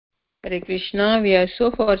Hare Krishna. We are so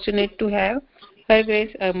fortunate to have Her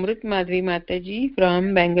Grace Amrit Madhvi Mataji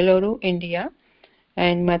from Bangalore, India.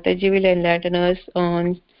 And Mataji will enlighten us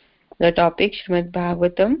on the topic Srimad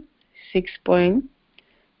Bhagavatam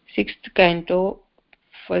 6.6th canto,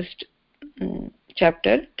 first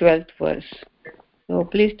chapter, 12th verse. So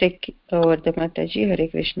please take over the Mataji. Hare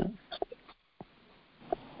Krishna.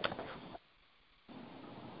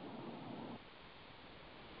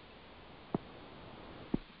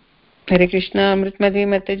 Hare Krishna, Amrit Madhvi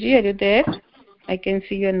Mataji, are you there? I can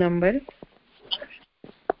see your number.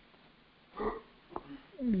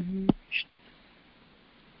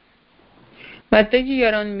 Mataji, you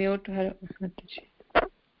are on mute. Mataji.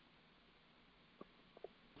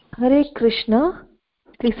 Hare Krishna.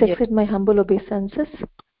 Please accept my humble obeisances.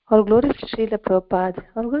 All glory to Srila Prabhupada.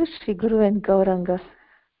 All glory to Sri Guru and Gauranga.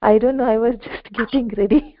 I don't know, I was just getting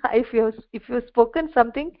ready. If you've spoken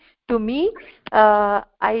something to me,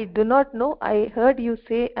 I do not know. I heard you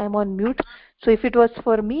say I'm on mute. So if it was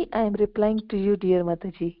for me, I am replying to you, dear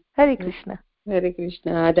Mataji. Hare Krishna. Hare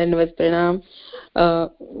Krishna. Dandavat Pranam.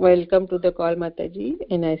 Welcome to the call, Mataji.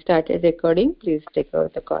 And I started recording. Please take over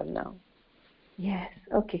the call now. Yes,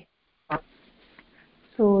 okay.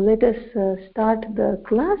 So let us start the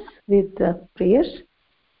class with the prayers.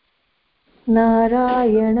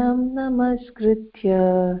 नारायणं नमस्कृत्य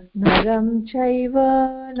नरं चैव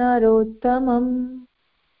नरोत्तमं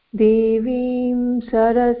देवीं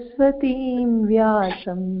सरस्वतीं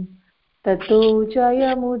व्यासं ततो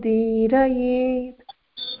जयमुदीरयेत्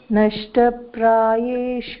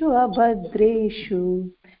नष्टप्रायेषु अभद्रेषु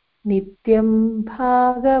नित्यं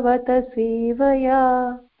भागवतसेवया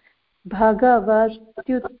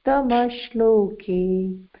भगवत्युत्तमश्लोके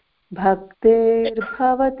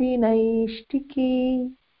भक्तिर्भवति नैष्टिकी।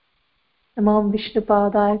 नमो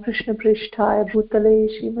विष्णुपादाय कृष्णपृष्ठाय भूतले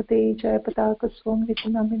श्रीमते जयपताकस्वामिनिति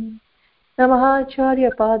नामिने नमः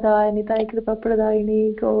आचार्यपादाय निताय कृपाप्रदायिने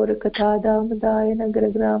गौरकथादामदाय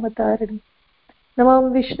नगरग्रामतारिणे नमो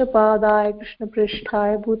विष्णुपादाय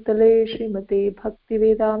कृष्णपृष्ठाय भूतले श्रीमते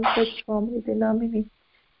भक्तिवेदान्तस्वामिनिति नामिने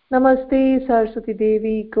नमस्ते सरस्वती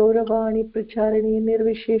देवी गौरवाणी प्रचारिणी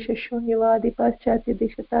निर्विशेषशून्यवादी पाश्चात्य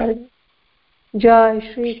देशतारिणी जय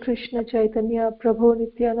श्री कृष्ण चैतन्य प्रभु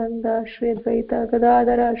नित्यानंद श्री अद्वैत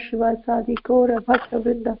गदाधर श्रीवासादि गौर भक्त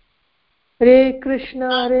वृंद हरे कृष्ण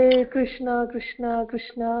कृष्ण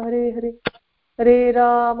कृष्ण हरे हरे हरे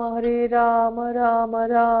राम राम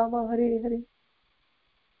राम हरे हरे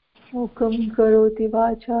मूकं करोति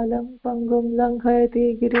वाचालं पङ्गुं लङ्घयति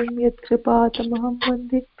गिरिं यत्कृपातमहं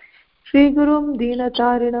वन्दे श्रीगुरुं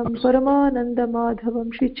दीनतारिणं परमानन्दमाधवं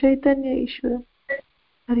श्रीचैतन्य ईश्वरं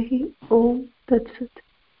हरिः ओम तत्सत्.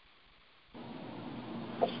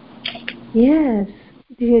 Yes,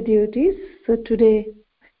 dear devotees, so today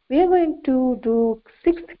we are going to do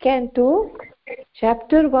 6th canto,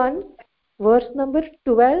 chapter 1, verse number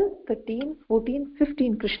 12, 13, 14,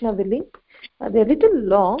 15, Krishna willing. They're a little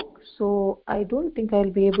long, so I don't think I'll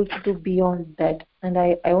be able to do beyond that. And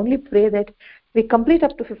I only pray that we complete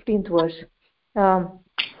up to 15th verse.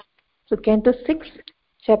 So canto 6,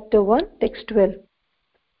 chapter 1, text 12.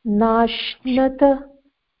 नाश्नत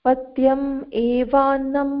पत्यम्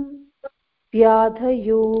एवान्नं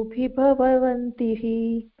व्याधयोऽभिभवन्तिः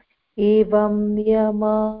एवं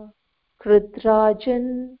नियमा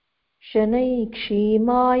कृद्राजन् शनैः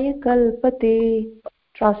क्षीमाय कल्पते.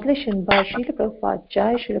 Translation by Srila Prabhupada.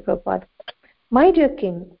 Jai Srila Prabhupada. My dear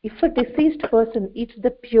king, if a deceased person eats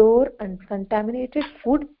the pure and contaminated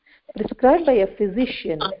food prescribed by a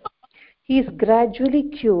physician, he is gradually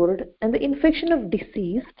cured and the infection of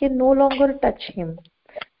disease can no longer touch him.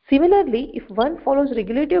 Similarly, if one follows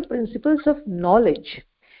regulative principles of knowledge,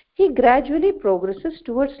 he gradually progresses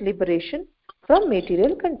towards liberation from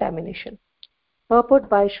material contamination. Purport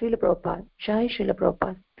by Srila Prabhupada. Jai Srila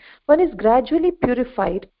Prabhupada. One is gradually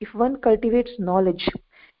purified if one cultivates knowledge,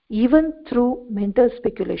 even through mental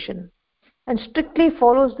speculation, and strictly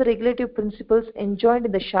follows the regulative principles enjoined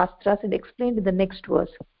in the Shastras and explained in the next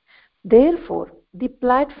verse. Therefore, the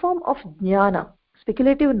platform of jnana,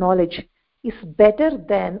 speculative knowledge, is better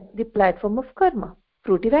than the platform of karma,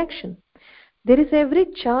 fruitive action. There is every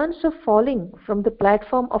chance of falling from the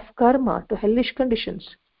platform of karma to hellish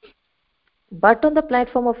conditions. But on the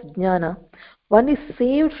platform of jnana, one is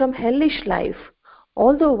saved from hellish life,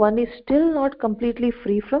 although one is still not completely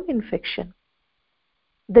free from infection.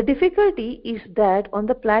 The difficulty is that on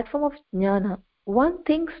the platform of jnana, one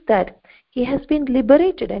thinks that he has been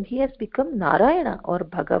liberated and he has become Narayana or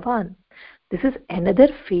Bhagavan. This is another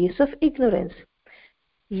phase of ignorance.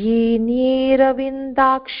 Ye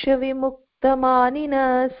niravindaksha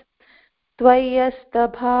vimuktamaninas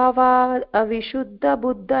त्वय्यस्तभावा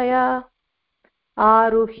अविशुद्धबुद्धया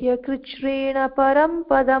आरुह्य कृच्छ्रेण परं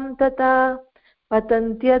पदं तथा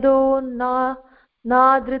पतन्त्यदो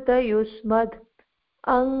नादृतयुष्मद्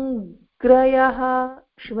अङ्ग्रयः.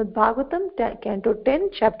 Srimad Bhagavatam, Canto 10,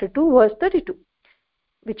 Chapter 2, Verse 32.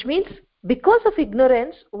 Which means, because of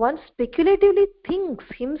ignorance, one speculatively thinks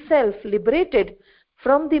himself liberated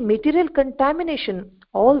from the material contamination,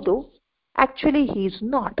 although actually he is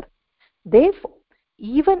not. Therefore,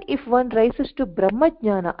 even if one rises to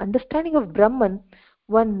Brahmajnana, understanding of Brahman,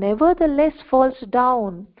 one nevertheless falls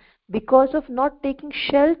down because of not taking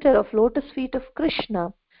shelter of lotus feet of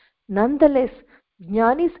Krishna. Nonetheless,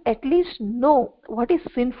 jnanis at least know what is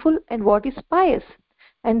sinful and what is pious,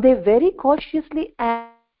 and they very cautiously act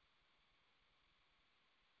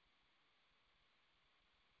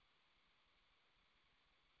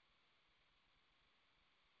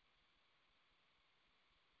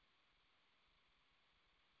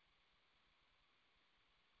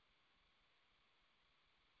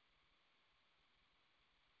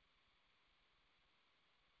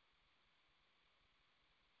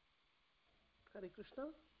Hare Krishna.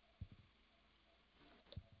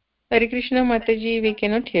 Hare Krishna Mataji, we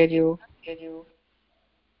cannot hear you.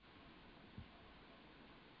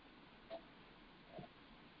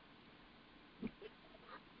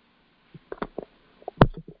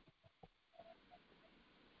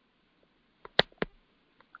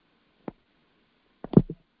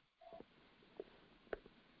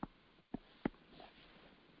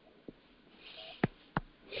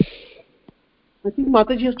 I think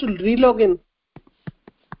Mataji has to re-log in.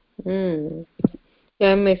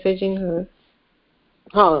 Yeah, I'm messaging her.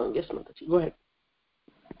 Yes, Mataji, go ahead.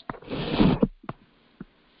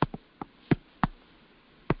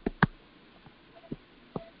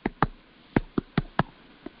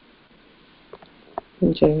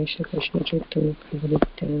 Jai Shri Krishna Chaitanya Prabhu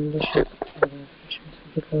Nityananda Shri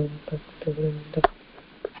Krishna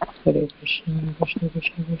Hare Krishna Krishna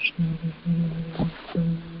Krishna Krishna Hare Hare.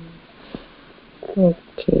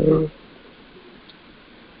 Okay.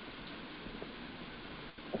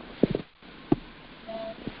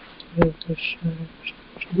 Hare Krishna.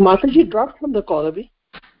 Mataji dropped from the call, Abhi.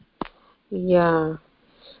 Yeah.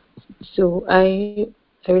 So I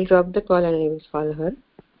will drop the call and I will call her.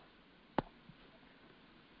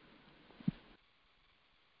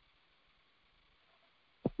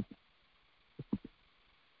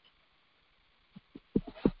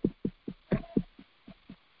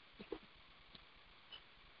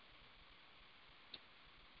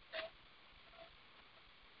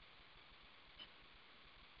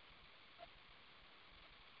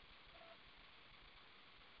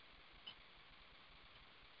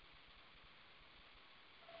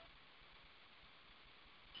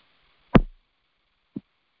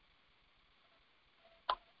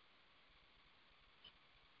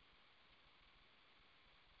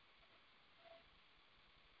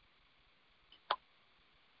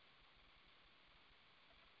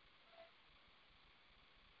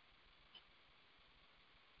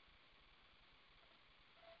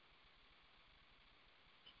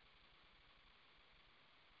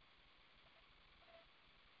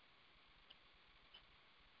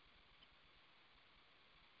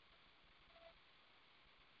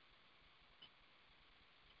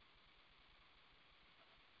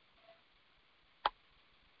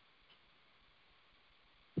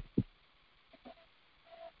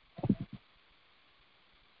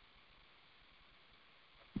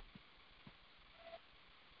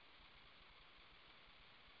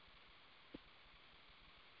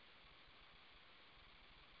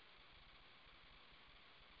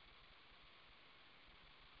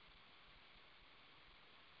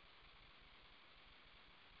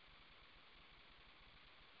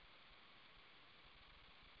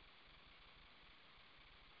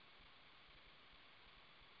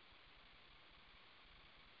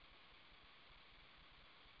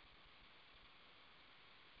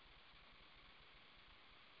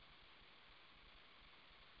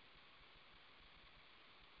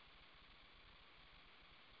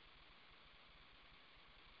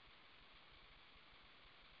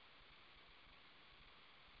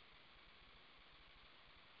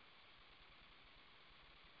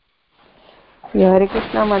 Yeah, Hare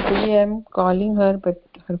Krishna Mataji, I'm calling her, but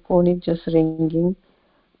her phone is just ringing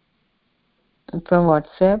from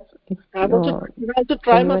WhatsApp. If I have to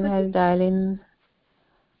try, anyone Mataji. has dialed in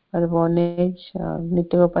her Vonage,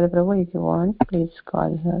 Nitya Gopal Prabhu, if you want, please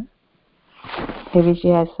call her. Maybe she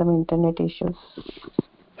has some internet issues.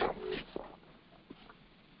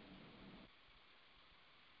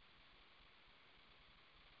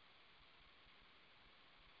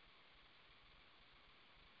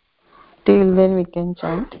 we can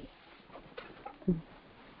chant.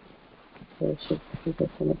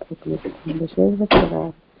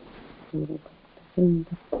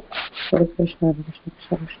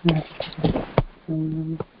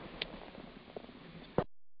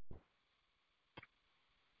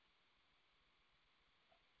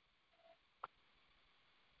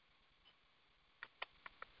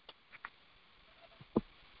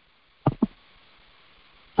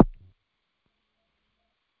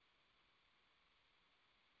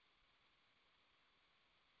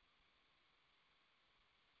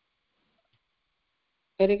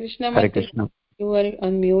 Hare Krishna, Hare Mataji. Krishna. You are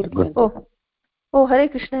on mute. Oh, Hare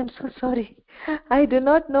Krishna, I'm so sorry. I do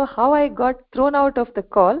not know how I got thrown out of the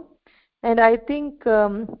call. And I think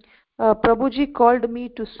Prabhuji called me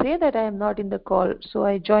to say that I am not in the call. So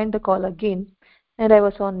I joined the call again and I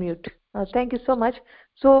was on mute. Thank you so much.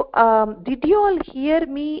 So did you all hear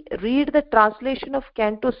me read the translation of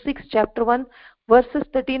Canto 6, Chapter 1, verses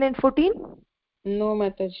 13 and 14? No,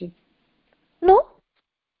 Mataji. No?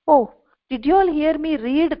 Oh, did you all hear me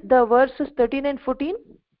read the verses 13 and 14?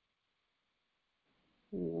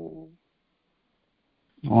 No.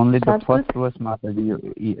 Only the Sanskrit? first verse,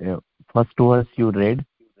 Mataji. First verse you read.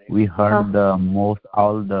 We heard the most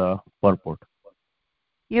all the purport.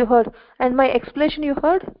 You heard. And my explanation you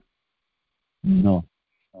heard? No.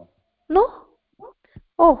 No?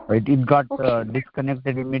 Oh. It got Okay.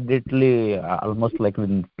 disconnected immediately, almost like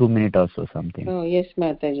within 2 minutes or so something. Oh, yes,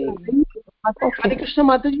 Mataji. Hare Krishna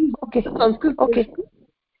Mataji, Okay. the Sanskrit Okay.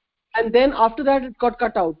 and then after that it got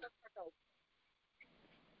cut out.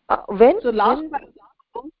 When? So last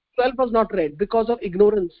 12 was not read because of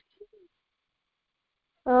ignorance.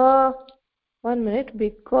 1 minute.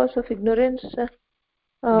 Because of ignorance.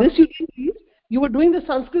 This you didn't read. You were doing the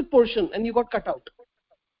Sanskrit portion and you got cut out.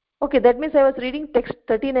 Okay, that means I was reading text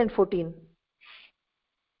 13 and 14.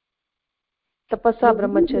 Tapasa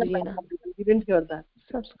brahmacharyena. We didn't hear that.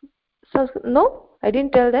 Sanskrit. No, I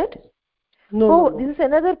didn't tell that. No. This is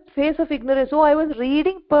another phase of ignorance. Oh, I was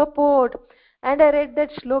reading purport and I read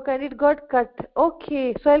that shloka and it got cut.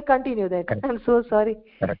 Okay, so I'll continue that. Correct. I'm so sorry.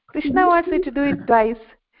 Correct. Krishna wants me to do it twice.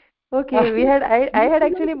 Okay, I had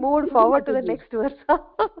actually moved forward to the next verse.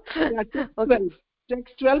 Okay.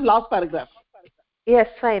 Text 12, last paragraph. Yes,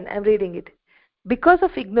 fine, I'm reading it. Because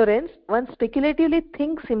of ignorance, one speculatively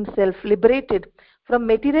thinks himself liberated from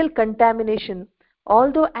material contamination,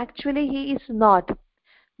 although actually he is not.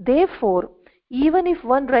 Therefore, even if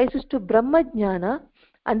one rises to Brahmajnana,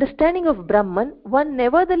 understanding of Brahman, one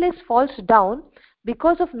nevertheless falls down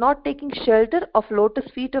because of not taking shelter of lotus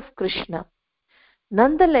feet of Krishna.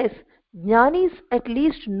 Nonetheless, jnanis at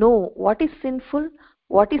least know what is sinful,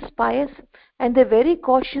 what is pious, and they very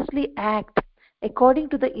cautiously act according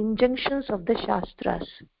to the injunctions of the Shastras.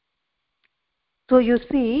 So you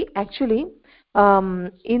see, actually,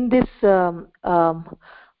 in this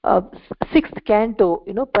sixth canto,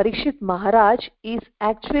 Parikshit Maharaj is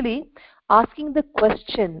actually asking the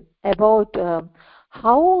question about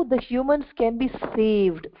how the humans can be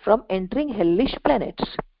saved from entering hellish planets.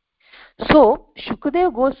 So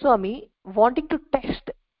Shukadeva Goswami, wanting to test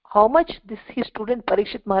how much his student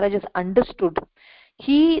Parikshit Maharaj has understood,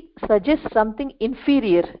 he suggests something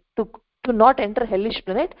inferior to not enter hellish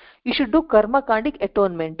planet. You should do karma kandic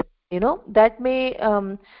atonement. That may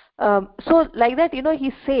so like that.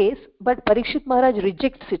 He says, but Parikshit Maharaj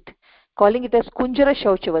rejects it, calling it as Kunjara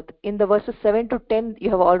Shauchavat. In the verses 7 to 10, you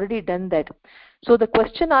have already done that. So the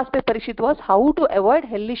question asked by Parikshit was how to avoid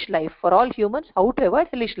hellish life for all humans. How to avoid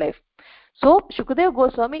hellish life. So Shukadeva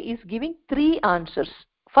Goswami is giving 3 answers.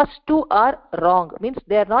 First 2 are wrong, means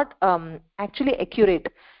they are not actually accurate.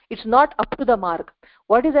 It's not up to the mark.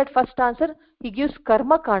 What is that first answer? He gives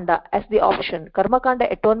karma kanda as the option, karma kanda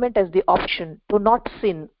atonement as the option, to not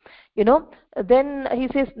sin. Then he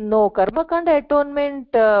says no, karma kanda atonement.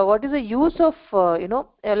 What is the use of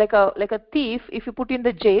like a thief? If you put in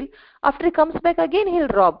the jail, after he comes back again he'll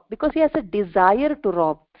rob because he has a desire to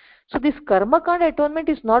rob. So this karma kanda atonement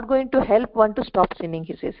is not going to help one to stop sinning,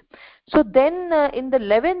 he says. So then in the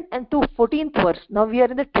 11th and to 14th verse, now we are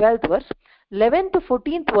in the 12th verse, 11th to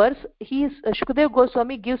 14th verse, Shukadeva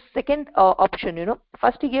Goswami gives second option.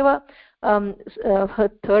 First he gave a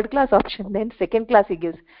third class option, then second class he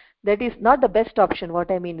gives. That is not the best option. What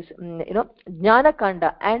I mean is, Jnana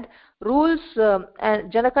Kanda and rules, and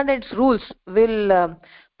Jnana Kanda and its rules will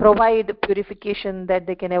provide purification that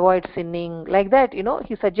they can avoid sinning. Like that,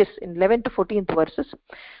 he suggests in 11 to 14th verses.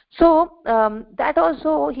 So that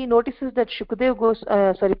also he notices that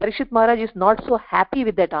Parikshit Maharaj is not so happy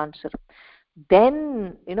with that answer.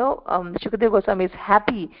 then Shukadeva Goswami is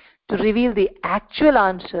happy to reveal the actual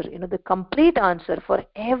answer, the complete answer for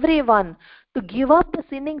everyone. To give up the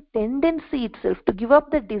sinning tendency itself, to give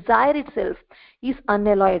up the desire itself, is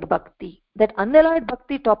unalloyed bhakti. That unalloyed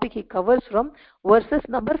bhakti topic he covers from verses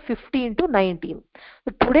number 15 to 19.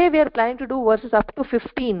 So today we are planning to do verses up to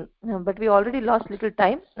 15, but we already lost little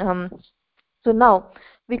time. So now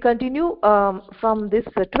we continue from this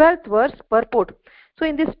 12th verse purport. So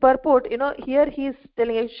in this purport, here he is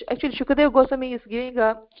telling, actually Shukadeva Goswami is giving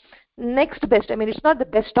a next best. I mean, it's not the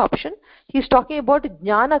best option. He's talking about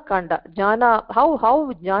jnana kanda, jnana, how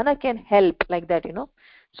jnana can help, like that.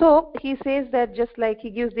 So he says that, just like he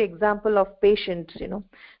gives the example of patients,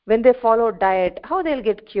 when they follow diet, how they'll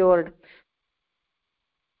get cured.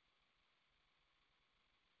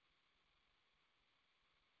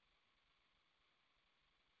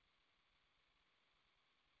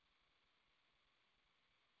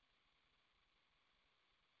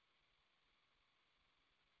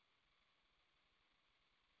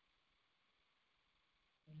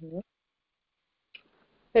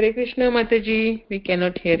 Hare Krishna, Mataji. We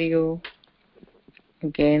cannot hear you.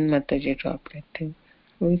 Again, Mataji dropped, I think.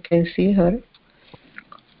 We can see her.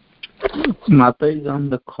 Mata is on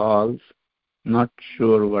the calls. Not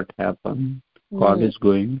sure what happened. Call is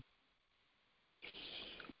going.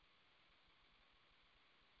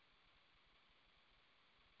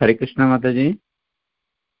 Hare Krishna, Mataji.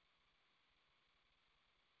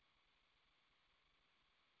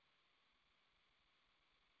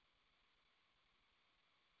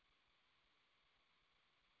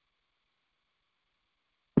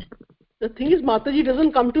 The thing is, Mataji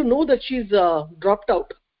doesn't come to know that she's dropped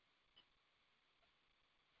out.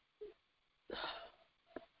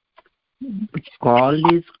 Call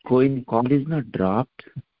is going. Call is not dropped.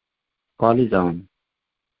 Call is on.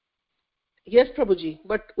 Yes, Prabhuji,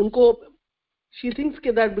 but she thinks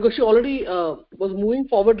that because she already was moving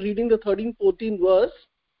forward reading the 13-14 verse,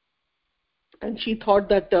 and she thought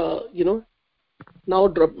that now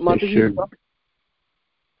Mataji is dropped.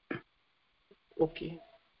 Okay.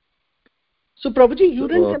 So Prabhuji, you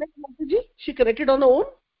didn't connect Mataji? She connected on her own?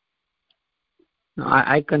 No,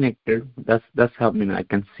 I connected. That's how I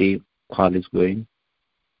can see call is going.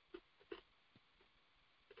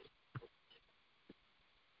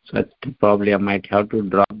 So probably I might have to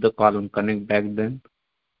drop the call and connect back then.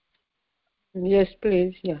 Yes,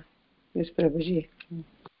 please. Yeah. Yes, Prabhuji.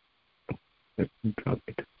 Let me drop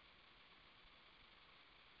it.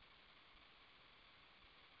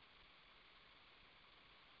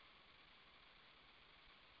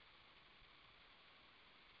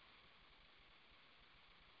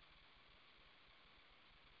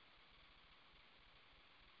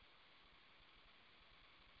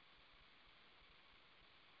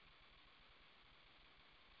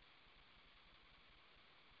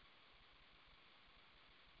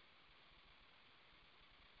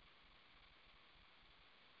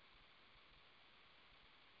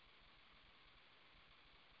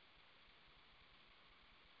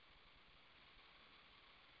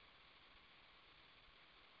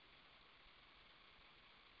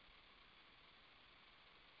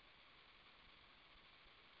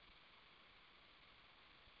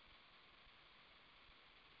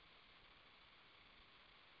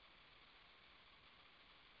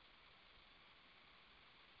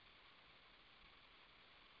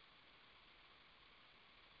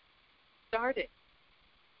 Started.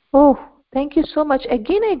 Oh, thank you so much.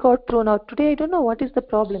 Again, I got thrown out. Today, I don't know what is the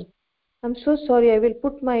problem. I'm so sorry. I will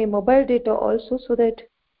put my mobile data also, so that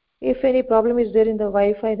if any problem is there in the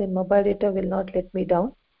Wi-Fi, then mobile data will not let me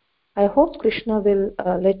down. I hope Krishna will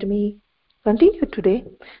let me continue today.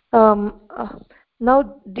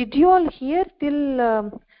 Now, did you all hear till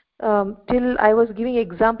I was giving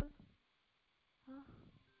example?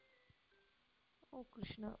 Oh,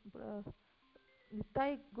 Krishna.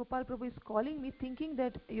 Nitai Gopal Prabhu is calling me, thinking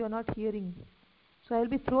that you are not hearing. So I'll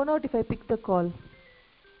be thrown out if I pick the call.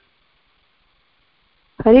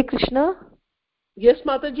 Hare Krishna. Yes,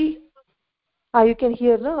 Mataji. You can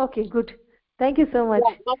hear, no? Okay, good. Thank you so much.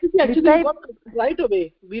 Yeah, Mataji, actually, you got right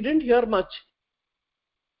away. We didn't hear much.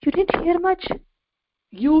 You didn't hear much?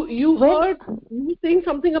 You heard, you were saying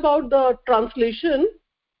something about the translation,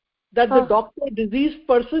 that the doctor, diseased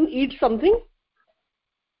person eats something?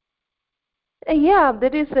 Yeah,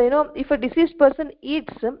 that is, if a deceased person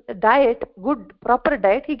eats a diet, good, proper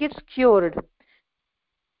diet, he gets cured.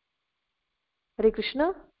 Hare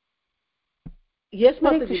Krishna? Yes,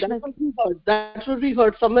 Mataji, that's what we heard. That's what we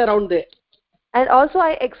heard, somewhere around there. And also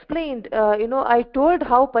I explained, I told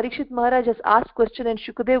how Parikshit Maharaj has asked question and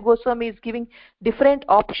Shukadeva Goswami is giving different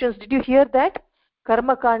options. Did you hear that?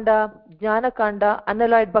 Karma Kanda, Jnana Kanda,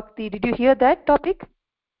 Unalloyed Bhakti. Did you hear that topic?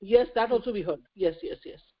 Yes, that also we heard. Yes.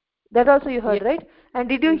 That also you heard, Yes. right? And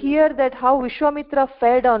did you hear that how Vishwamitra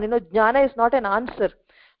fell down? Jnana is not an answer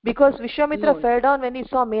because Vishwamitra No. fell down when he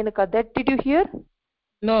saw Menaka. That did you hear?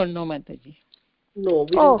 No, Mataji. No,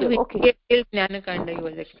 we Oh, didn't hear. okay. Till Jnanakanda, he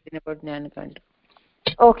was explaining about Jnanakanda.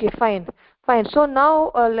 Okay, fine. So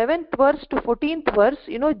now 11th verse to 14th verse,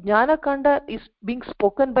 Jnana Kanda is being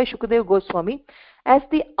spoken by Shukadeva Goswami as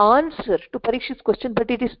the answer to Parikshit's question,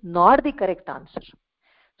 but it is not the correct answer.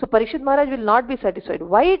 So Parikshit Maharaj will not be satisfied.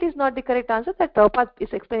 Why it is not the correct answer? That Prabhupada is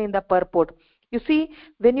explaining in the purport. You see,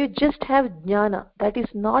 when you just have jnana, that is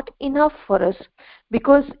not enough for us,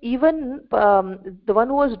 because even the one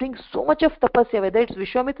who was doing so much of tapasya, whether it's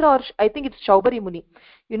Vishwamitra or I think it's Shaubari Muni,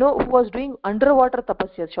 who was doing underwater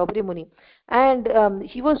tapasya, Shaubari Muni, and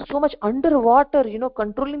he was so much underwater,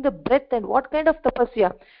 controlling the breath and what kind of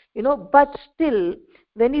tapasya, but still,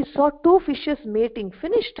 when he saw two fishes mating,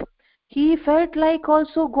 finished, he felt like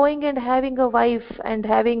also going and having a wife and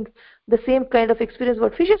having the same kind of experience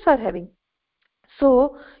what fishes are having.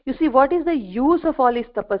 So you see, what is the use of all his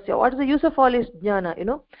tapasya? What is the use of all his jnana?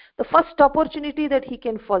 The first opportunity that he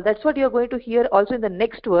can fall. That's what you're going to hear also in the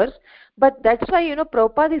next verse. But that's why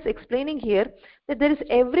Prabhupada is explaining here that there is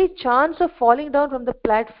every chance of falling down from the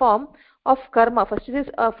platform of karma. First it is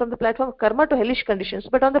from the platform of karma to hellish conditions,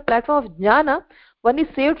 but on the platform of jnana, one is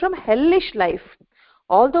saved from hellish life,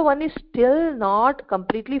 although one is still not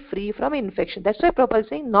completely free from infection. That's why Prabhupada is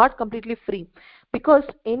saying not completely free, because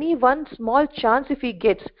any one small chance if he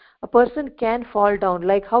gets, a person can fall down,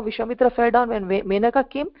 like how Vishwamitra fell down when Menaka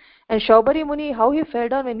came, and Shaubari Muni, how he fell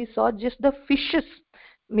down when he saw just the fishes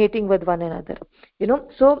mating with one another.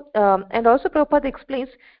 So and also Prabhupada explains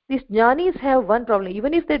these jnanis have one problem.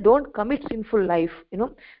 Even if they don't commit sinful life,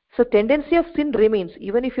 so tendency of sin remains.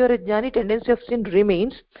 Even if you're a jnani, tendency of sinning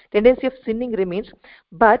remains.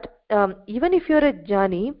 But even if you're a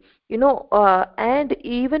jnani, and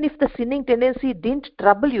even if the sinning tendency didn't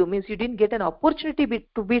trouble you, means you didn't get an opportunity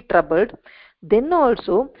to be troubled, then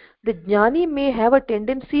also the jnani may have a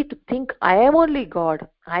tendency to think, I am only God,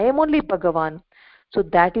 I am only Bhagavan. So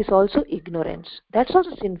that is also ignorance. That's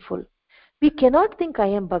also sinful. We cannot think I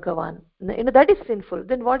am Bhagavan. That is sinful.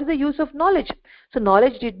 Then what is the use of knowledge? So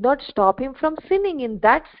knowledge did not stop him from sinning in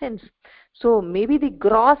that sense. So maybe the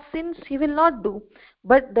gross sins he will not do,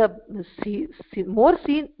 but the more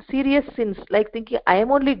serious sins, like thinking I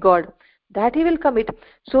am only God, that he will commit.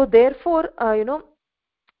 So therefore,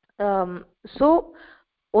 so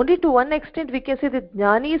only to one extent we can say that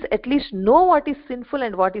jnanis at least know what is sinful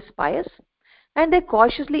and what is pious, and they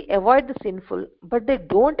cautiously avoid the sinful, but they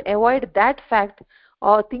don't avoid that fact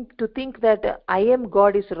or think that I am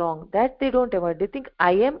God is wrong. That they don't avoid. They think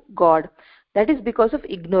I am God. That is because of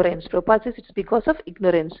ignorance. Prabhupada says it's because of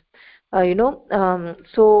ignorance.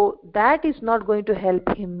 So that is not going to help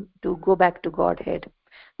him to go back to Godhead.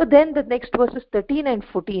 But then the next verses 13 and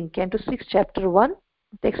 14, Canto 6, Chapter 1,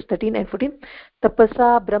 text 13 and 14.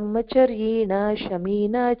 Tapasa brahmacharyena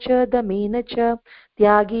shamina cha damena cha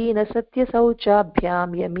त्यागेन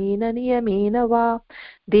सत्यशौचाभ्यां Yemen नियमेन वा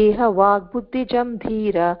देहवाग्बुद्धिजं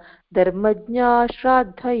धीर धर्मज्ञा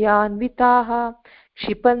श्राद्धयान्विताः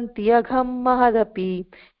क्षिपन्ति अघं महदपि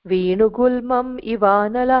वेणुगुल्मम्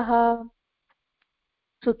इवानलः.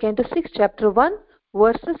 So Canto 6, Chapter 1,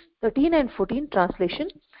 verses 13 and 14, translation.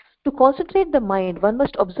 To concentrate the mind, one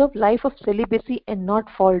must observe life of celibacy and not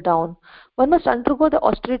fall down. One must undergo the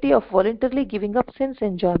austerity of voluntarily giving up sense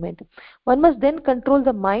enjoyment. One must then control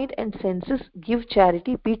the mind and senses, give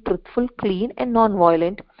charity, be truthful, clean and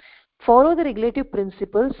non-violent, follow the regulative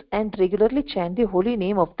principles and regularly chant the holy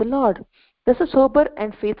name of the Lord. Thus a sober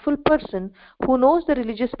and faithful person who knows the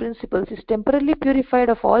religious principles is temporarily purified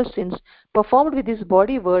of all sins performed with his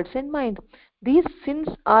body, words and mind. These sins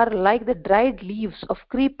are like the dried leaves of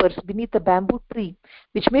creepers beneath a bamboo tree,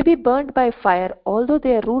 which may be burnt by fire, although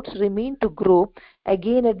their roots remain to grow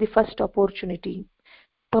again at the first opportunity.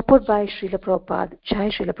 Purport by Srila Prabhupada, Jai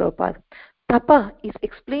Srila Prabhupada. Tapa is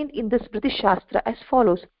explained in the Smriti Shastra as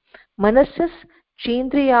follows. Manasas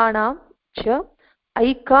chendriyanam cha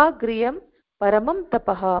aikagriyam paramam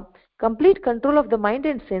tapaha. Complete control of the mind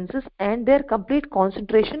and senses and their complete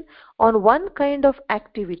concentration on one kind of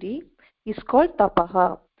activity is called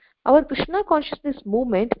tapaha. Our Krishna consciousness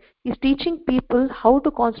movement is teaching people how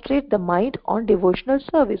to concentrate the mind on devotional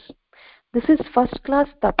service. This is first class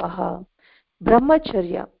tapaha.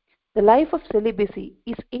 Brahmacharya, the life of celibacy,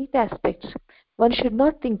 is 8 aspects. One should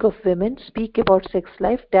not think of women, speak about sex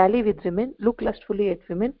life, dally with women, look lustfully at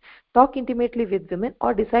women, talk intimately with women,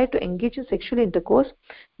 or decide to engage in sexual intercourse,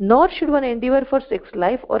 nor should one endeavor for sex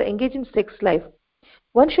life or engage in sex life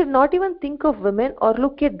One should not even think of women or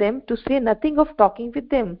look at them, to say nothing of talking with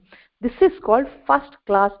them. This is called first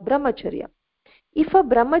class brahmacharya. If a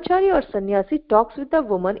brahmachari or sannyasi talks with a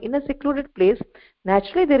woman in a secluded place,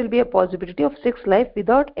 naturally there will be a possibility of sex life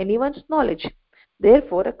without anyone's knowledge.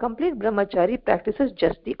 Therefore, a complete brahmachari practices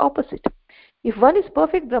just the opposite. If one is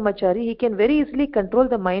perfect brahmachari, he can very easily control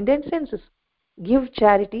the mind and senses, give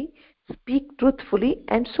charity, speak truthfully,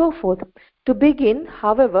 and so forth. To begin,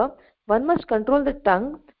 however, one must control the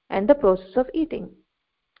tongue and the process of eating.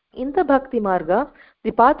 In the Bhakti Marga,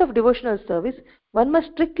 the path of devotional service, one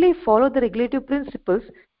must strictly follow the regulative principles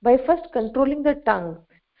by first controlling the tongue.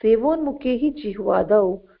 Sevonmukhehi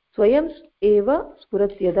jihvadau swayam eva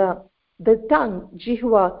spuratyada. The tongue,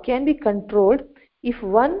 jihva, can be controlled if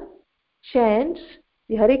one chants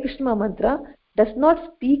the Hare Krishna mantra, does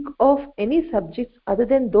not speak of any subjects other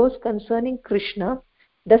than those concerning Krishna,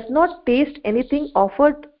 does not taste anything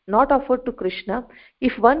not offered to Krishna.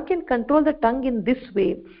 If one can control the tongue in this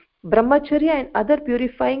way, brahmacharya and other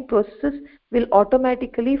purifying processes will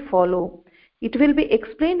automatically follow. It will be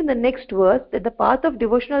explained in the next verse that the path of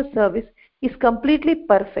devotional service is completely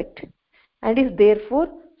perfect and is therefore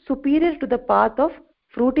superior to the path of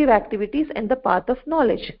fruitive activities and the path of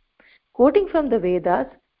knowledge. Quoting from the Vedas,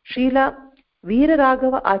 Srila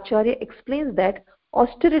Veeraraghava Acharya explains that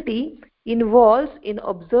austerity involves in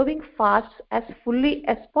observing fasts as fully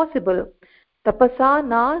as possible. Tapasa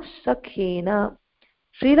na shakhena.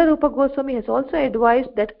 Srila Rupa Goswami has also advised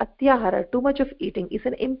that atyahara, too much of eating, is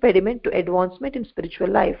an impediment to advancement in spiritual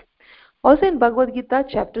life. Also in Bhagavad Gita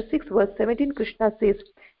chapter 6 verse 17, Krishna says,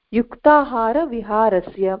 Yuktahara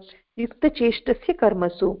viharasya yukta cheshtasya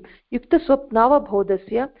karmasu yukta swapnava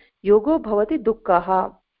bhodasya yogo bhavati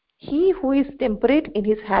dukkhaha. He who is temperate in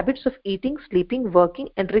his habits of eating, sleeping, working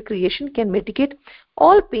and recreation can mitigate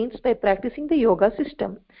all pains by practicing the yoga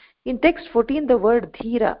system. In text 14, the word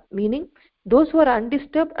dhira, meaning those who are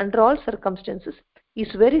undisturbed under all circumstances, is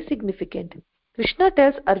very significant. Krishna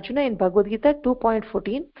tells Arjuna in Bhagavad Gita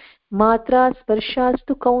 2.14, Matra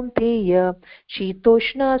sparshastu kaunteya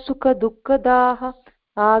shitoshna sukha dukkadaha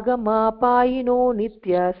agama payino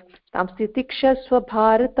nityas tamstitikshasva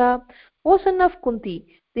bharata. O son of Kunti,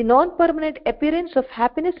 the non-permanent appearance of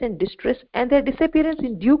happiness and distress and their disappearance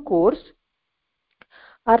in due course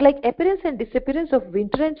are like appearance and disappearance of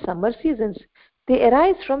winter and summer seasons. They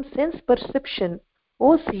arise from sense perception,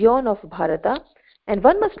 O scion of Bharata, and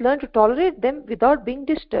one must learn to tolerate them without being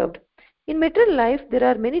disturbed. In material life, there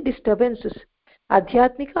are many disturbances,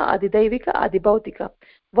 adhyatmika, adidaivika, adibhautika.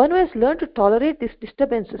 One who has learned to tolerate these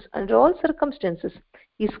disturbances under all circumstances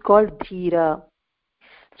is called dhira.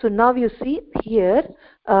 So now you see here,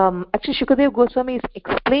 actually Shukadev Goswami is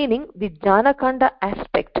explaining the Jnanakanda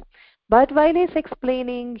aspect. But while he is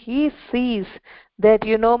explaining, he sees that,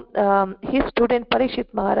 his student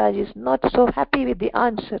Parikshit Maharaj is not so happy with the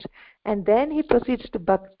answer. And then he proceeds to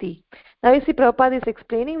bhakti. Now you see Prabhupada is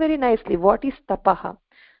explaining very nicely what is tapaha.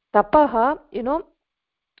 Tapaha,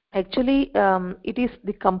 actually it is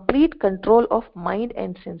the complete control of mind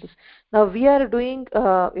and senses. Now we are doing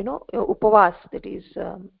upavas, that is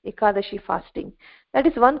ekadashi fasting. That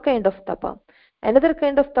is one kind of tapa. Another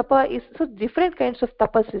kind of tapa is, so different kinds of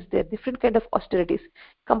tapas is there, different kind of austerities.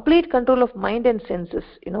 Complete control of mind and senses,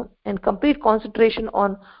 and complete concentration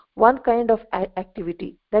on one kind of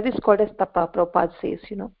activity, that is called as tapa, Prabhupada says.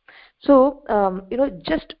 So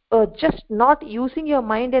just not using your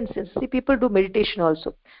mind and senses. See, people do meditation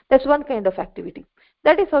also. That's one kind of activity.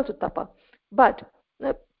 That is also tapa. But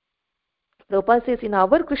Prabhupada says in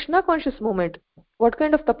our Krishna conscious movement, what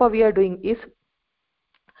kind of tapa we are doing is,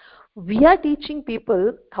 we are teaching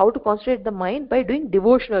people how to concentrate the mind by doing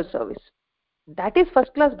devotional service. That is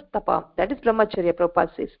first class tapa. That is brahmacharya,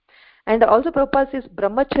 Prabhupada says. And also Prabhupada says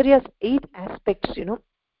brahmacharya's 8 aspects,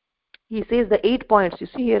 He says the 8 points. You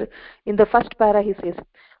see here in the first para he says,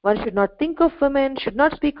 one should not think of women, should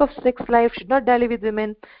not speak of sex life, should not dally with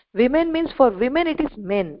women. Women means for women it is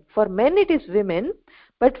men. For men it is women.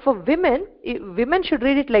 But for women, women should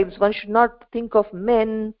read it like this. One should not think of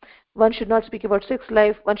men. One should not speak about sex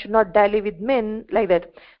life. One should not dally with men, like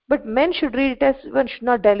that. But men should read it as one should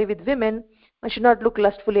not dally with women. One should not look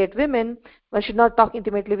lustfully at women. One should not talk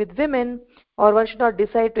intimately with women. Or one should not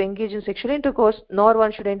decide to engage in sexual intercourse. Nor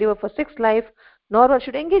one should endeavor for sex life. Nor one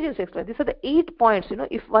should engage in sex life. These are the 8 points.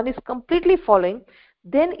 If one is completely following,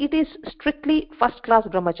 then it is strictly first class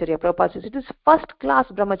brahmacharya. Prabhupada says it is first class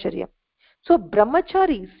brahmacharya. So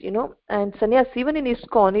brahmacharis, and sannyas, even in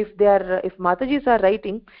ISKCON, if Matajis are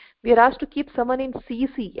writing, we are asked to keep someone in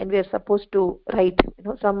CC, and we are supposed to write.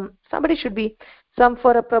 Somebody should be,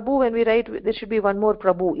 for a Prabhu when we write, there should be one more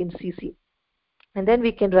Prabhu in CC. and then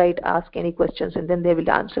we can ask any questions, and then they will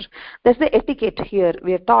answer. That's the etiquette here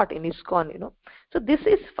we are taught in ISKCON, So this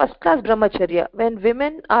is first class brahmacharya, when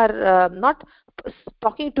women are not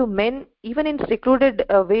talking to men even in secluded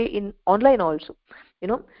way in online also,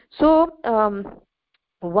 so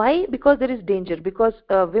why? Because there is danger, because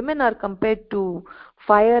women are compared to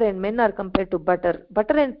fire and men are compared to butter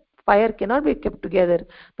and fire cannot be kept together,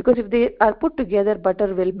 because if they are put together,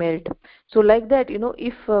 butter will melt. So like that,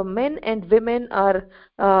 if men and women are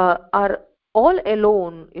all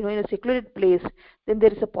alone, in a secluded place, then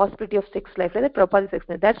there is a possibility of sex life, like that Prabhupada is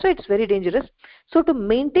explaining. That's why it's very dangerous. So to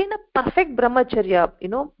maintain a perfect brahmacharya,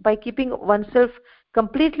 by keeping oneself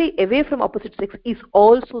completely away from opposite sex, is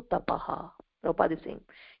also tapaha. Prabhupada is saying.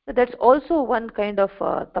 That's also one kind of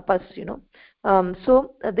tapas,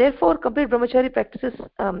 therefore, complete brahmachari practices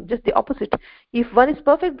just the opposite. If one is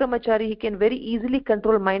perfect brahmachari, he can very easily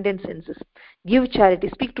control mind and senses, give charity,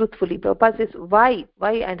 speak truthfully. Prabhupada says why,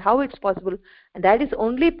 and how it's possible, and that is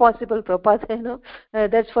only possible, Prabhupada,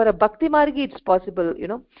 that's for a bhakti margi it's possible,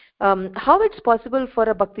 how it's possible for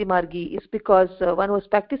a bhakti margi is because one who is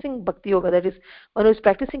practicing bhakti yoga, that is, one who is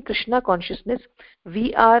practicing Krishna consciousness,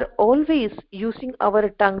 we are always using our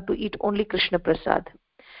tongue to eat only Krishna prasad.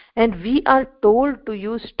 And we are told to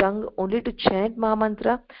use tongue only to chant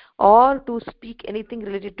Mahamantra or to speak anything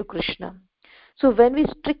related to Krishna. So when we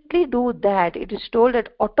strictly do that, it is told that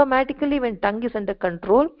automatically when tongue is under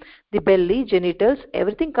control, the belly, genitals,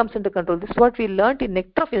 everything comes under control. This is what we learned in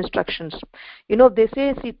Nectar of Instructions. They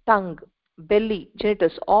say, see, tongue, belly,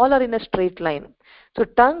 genitals, all are in a straight line. So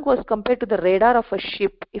tongue was compared to the radar of a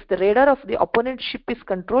ship. If the radar of the opponent ship is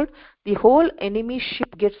controlled, the whole enemy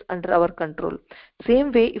ship gets under our control.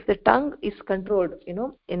 Same way, if the tongue is controlled,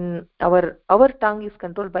 in our tongue is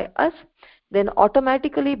controlled by us, then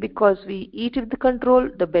automatically, because we eat with the control,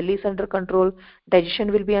 the belly is under control,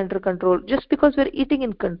 digestion will be under control, just because we are eating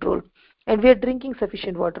in control and we are drinking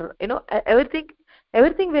sufficient water.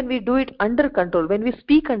 Everything when we do it under control, when we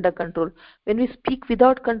speak under control, when we speak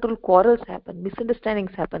without control, quarrels happen,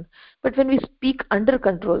 misunderstandings happen. But when we speak under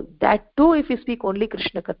control, that too, if we speak only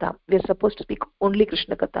Krishna Katha, we are supposed to speak only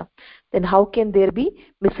Krishna Katha, then how can there be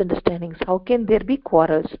misunderstandings? How can there be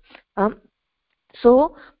quarrels?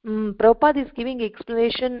 So Prabhupada is giving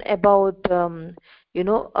explanation about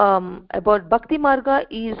about Bhakti Marga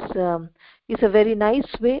is a very nice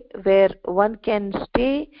way where one can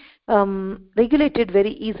stay regulated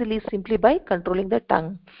very easily simply by controlling the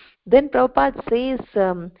tongue. Then Prabhupada says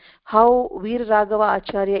how Veer Raghava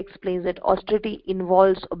Acharya explains that austerity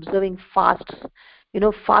involves observing fasts.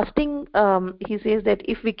 Fasting, he says that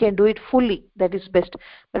if we can do it fully, that is best.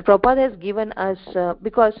 But Prabhupada has given us,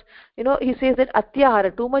 because, he says that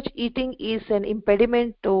atyahara, too much eating, is an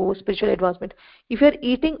impediment to spiritual advancement. If you are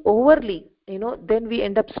eating overly, then we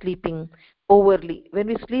end up sleeping overly. When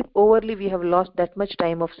we sleep overly, we have lost that much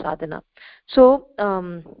time of sadhana. So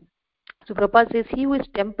Prabhupada says, he who is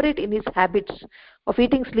temperate in his habits of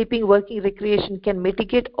eating, sleeping, working, recreation can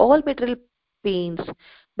mitigate all material pains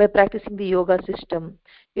by practicing the yoga system.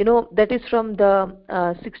 That is from the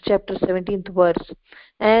 6th chapter, 17th verse.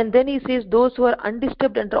 And then he says, those who are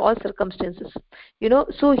undisturbed under all circumstances.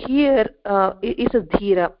 So here is a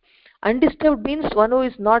dhira. Undisturbed means one who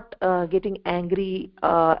is not getting angry,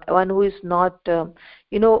 one who is not, that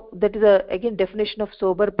is again definition of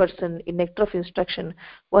sober person in Nectar of Instruction.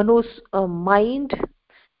 One whose mind,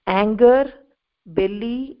 anger,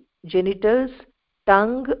 belly, genitals,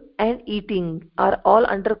 tongue and eating are all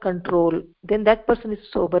under control, then that person is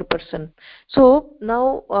a sober person. So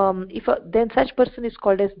now then such person is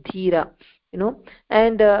called as dhira,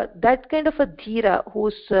 and that kind of a dhira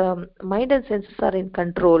whose mind and senses are in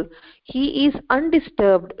control, he is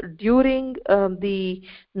undisturbed during the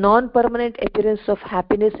non-permanent appearance of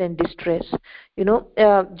happiness and distress.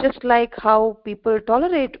 Just like how people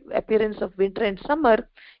tolerate appearance of winter and summer,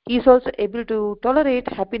 he is also able to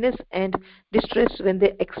tolerate happiness and distress when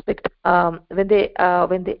they expect, when they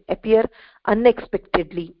appear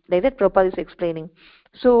unexpectedly, like that Prabhupada is explaining.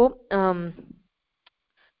 So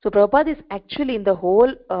so Prabhupada is actually in the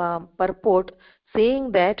whole purport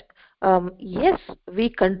saying that yes, we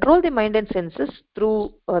control the mind and senses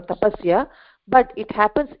through tapasya, but it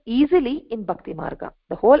happens easily in Bhakti Marga.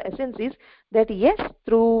 The whole essence is that yes,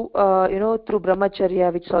 through through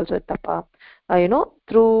brahmacharya, which is also a tapa,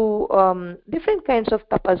 through different kinds of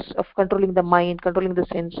tapas of controlling the mind, controlling the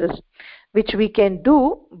senses, which we can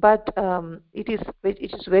do, but it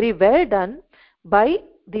is very well done by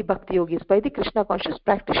the bhakti yogis, by the Krishna conscious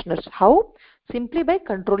practitioners. How? Simply by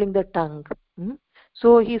controlling the tongue.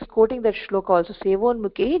 So he is quoting that shloka also, Sevon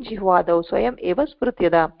Mukhe Jihvadau Swayam Eva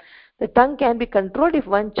Sprutyada. The tongue can be controlled if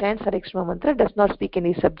one chants Hare Krishna mantra, does not speak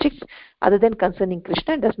any subjects other than concerning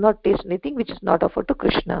Krishna, and does not taste anything which is not offered to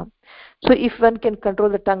Krishna. So if one can control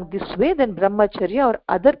the tongue this way, then brahmacharya or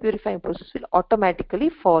other purifying process will automatically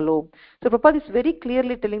follow. So Prabhupada is very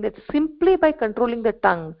clearly telling that simply by controlling the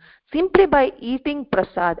tongue, simply by eating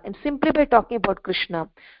prasad, and simply by talking about Krishna,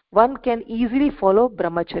 one can easily follow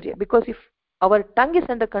brahmacharya. Because if our tongue is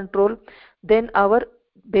under control, then our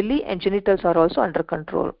belly and genitals are also under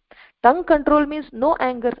control. Tongue control means no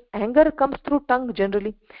anger. Anger comes through tongue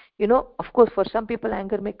generally. Of course, for some people,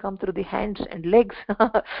 anger may come through the hands and legs,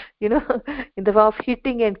 in the way of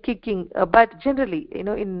hitting and kicking. But generally,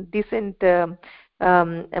 in decent,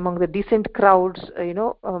 among the decent crowds,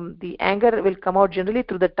 the anger will come out generally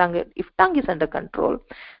through the tongue. If tongue is under control,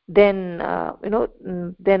 then,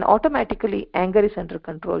 then automatically anger is under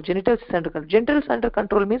control. Genitals is under control. Genitals under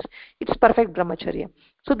control means it's perfect brahmacharya.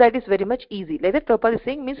 So that is very much easy. Like that Prabhupada is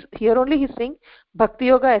saying, means here only he is saying Bhakti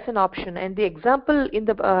Yoga as an option. And the example in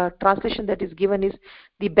the translation that is given is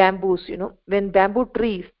the bamboos. When bamboo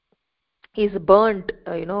trees is burnt,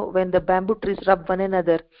 when the bamboo trees rub one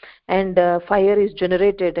another, and fire is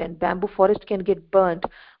generated and bamboo forest can get burnt,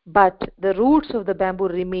 but the roots of the bamboo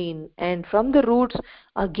remain, and from the roots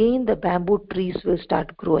again the bamboo trees will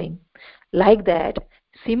start growing. Like that,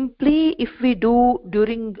 simply if we do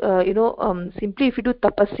during simply if you do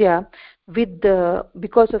tapasya with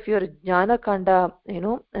because of your jnana kanda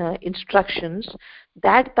instructions,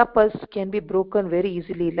 that tapas can be broken very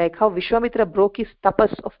easily, like how Vishwamitra broke his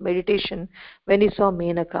tapas of meditation when he saw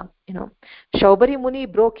Menaka. Shaubari Muni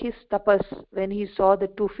broke his tapas when he saw the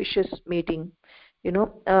two fishes meeting, who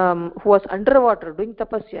was underwater doing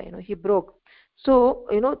tapasya. He broke. So,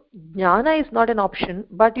 jnana is not an option,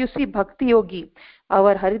 but you see Bhakti Yogi,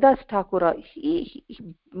 our Haridas Thakura, he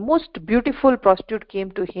most beautiful prostitute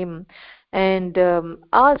came to him and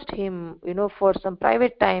asked him, for some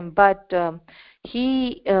private time, but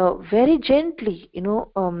he very gently,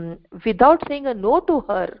 without saying a no to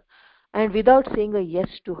her and without saying a yes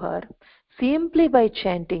to her, simply by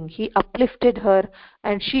chanting, he uplifted her,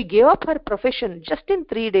 and she gave up her profession just in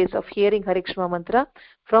 3 days of hearing Hare Krishna mantra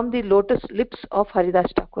from the lotus lips of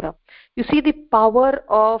Haridas Thakura. You see the power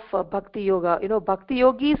of Bhakti Yoga. Bhakti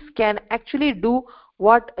Yogis can actually do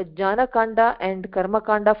what Jnana Kanda and Karma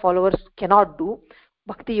Kanda followers cannot do.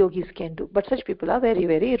 Bhakti Yogis can do, but such people are very,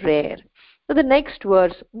 very rare. So the next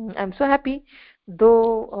verse, I'm so happy,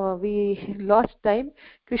 though we lost time,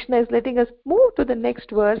 Krishna is letting us move to the next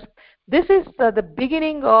verse. This is the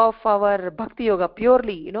beginning of our Bhakti Yoga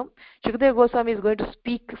purely. Shukadeva Goswami is going to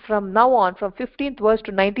speak from now on, from 15th verse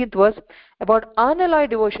to 19th verse, about unalloyed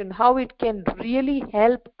devotion, how it can really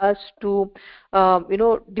help us to,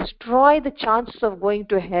 destroy the chances of going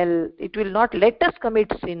to hell. It will not let us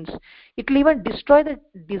commit sins. It will even destroy the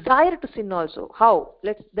desire to sin also. How?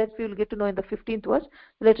 That we will get to know in the 15th verse.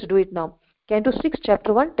 Let's do it now. Canto 6,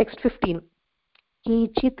 chapter 1, text 15.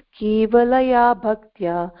 केचित् केवलया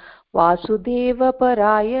भक्त्या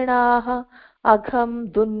वासुदेवपरायणाः अघं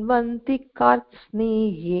दुन्वन्ति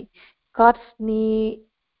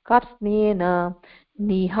कार्त्स्नेयेन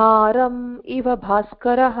निहारम् इव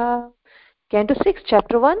भास्करः. Canto 6,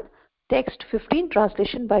 chapter 1, text 15,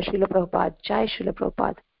 translation by Srila Prabhupada. Jai Srila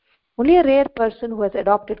Prabhupada. Only a rare person who has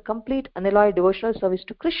adopted complete unalloyed devotional service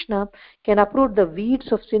to Krishna can uproot the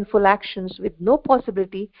weeds of sinful actions with no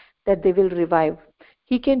possibility that they will revive.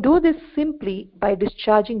 He can do this simply by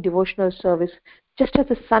discharging devotional service, just as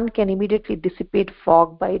the sun can immediately dissipate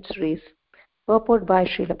fog by its rays. Purport by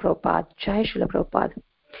Srila Prabhupada. Jai Srila Prabhupada.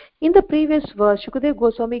 In the previous verse, Shukadeva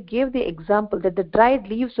Goswami gave the example that the dried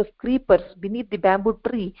leaves of creepers beneath the bamboo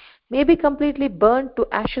tree may be completely burnt to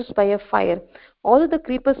ashes by a fire, although the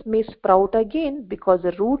creepers may sprout again because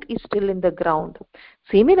the root is still in the ground.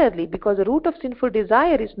 Similarly, because the root of sinful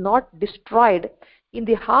desire is not destroyed in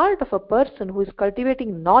the heart of a person who is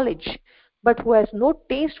cultivating knowledge, but who has no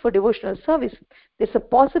taste for devotional service, there is a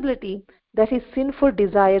possibility that his sinful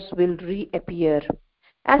desires will reappear.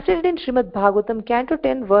 As stated in Srimad Bhagavatam, Canto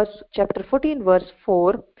 10, chapter 14, verse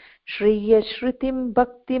 4, Shriya Shritim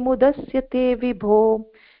Bhakti Mudasyate Vibho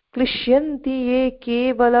Klishyanti Ye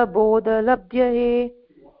Kevala Bodha Labdyahe.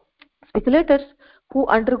 Speculators who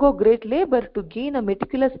undergo great labor to gain a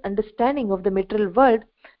meticulous understanding of the material world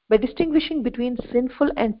by distinguishing between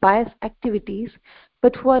sinful and pious activities,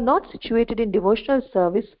 but who are not situated in devotional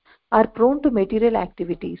service, are prone to material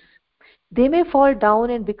activities. They may fall down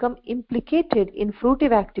and become implicated in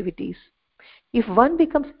fruitive activities. If one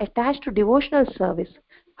becomes attached to devotional service,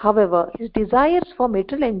 however, his desires for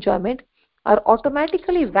material enjoyment are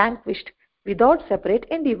automatically vanquished without separate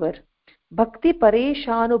endeavor. Bhakti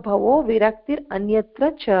pareshanubhavo viraktir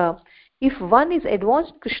anyatra cha. If one is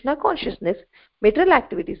advanced Krishna consciousness, material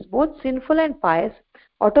activities, both sinful and pious,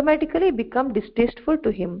 automatically become distasteful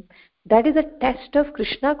to him. That is a test of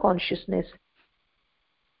Krishna consciousness.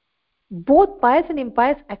 Both pious and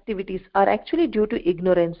impious activities are actually due to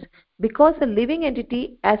ignorance, because a living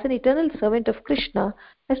entity, as an eternal servant of Krishna,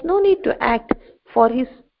 has no need to act for his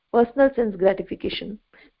personal sense gratification.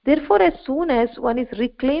 Therefore, as soon as one is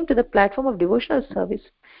reclaimed to the platform of devotional service,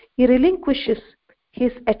 he relinquishes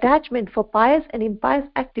his attachment for pious and impious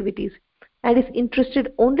activities and is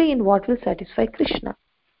interested only in what will satisfy Krishna.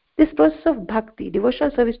 This process of bhakti,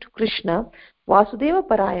 devotional service to Krishna, Vasudeva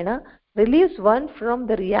Parayana, relieves one from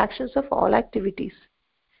the reactions of all activities.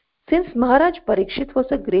 Since Maharaj Parikshit was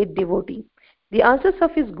a great devotee, the answers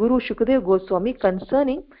of his Guru Shukadeva Goswami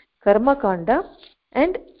concerning Karma Kanda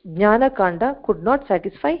and Jnana Kanda could not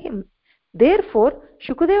satisfy him. Therefore,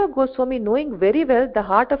 Shukadeva Goswami, knowing very well the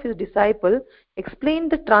heart of his disciple,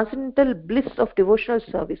 explained the transcendental bliss of devotional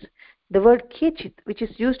service. The word kechit, which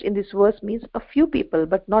is used in this verse, means a few people,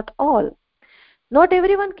 but not all. Not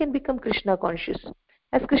everyone can become Krishna conscious.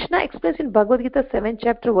 As Krishna explains in Bhagavad Gita 7th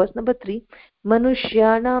chapter verse number 3,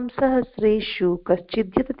 Manushyanam sahasreshu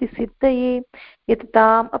kaschid yatati siddhaye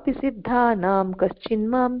yatatam api siddhanam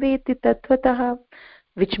kaschinmam veti tattvataha,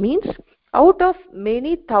 which means, out of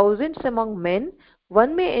many thousands among men,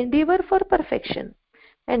 one may endeavor for perfection.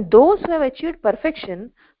 And those who have achieved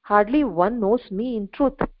perfection, hardly one knows me in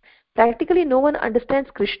truth. Practically no one understands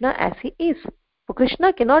Krishna as he is. For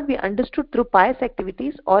Krishna cannot be understood through pious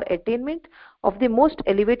activities or attainment of the most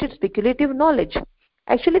elevated speculative knowledge.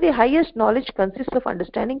 Actually, the highest knowledge consists of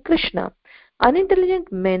understanding Krishna. Unintelligent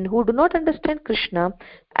men who do not understand Krishna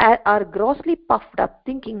are grossly puffed up,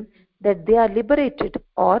 thinking that they are liberated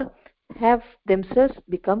or have themselves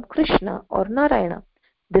become Krishna or Narayana.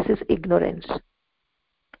 This is ignorance.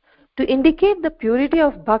 To indicate the purity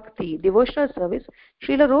of bhakti, devotional service,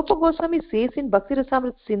 Srila Rupa Goswami says in Bhakti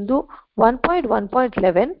Rasamrita Sindhu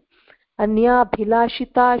 1.1.11,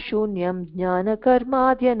 Anyabhilashita shunyam jnana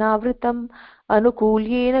karmadhyanavritam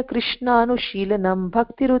anukulyena krishnanushilanam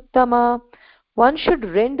bhaktiruttama. One should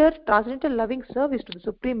render transcendental loving service to the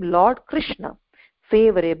Supreme Lord Krishna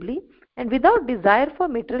favorably and without desire for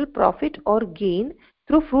material profit or gain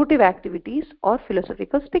through fruitive activities or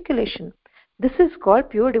philosophical speculation. This is called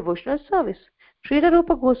pure devotional service. Srila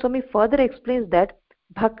Rupa Goswami further explains that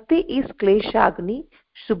bhakti is kleshagni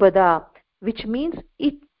subhada, which means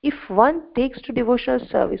if one takes to devotional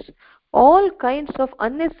service, all kinds of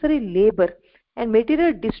unnecessary labor and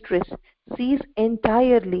material distress cease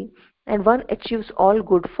entirely and one achieves all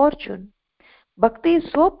good fortune. Bhakti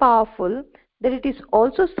is so powerful that it is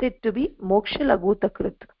also said to be moksha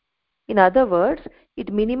lagutakrit. In other words,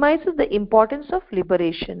 it minimizes the importance of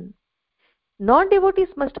liberation.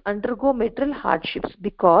 Non-devotees must undergo material hardships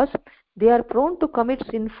because they are prone to commit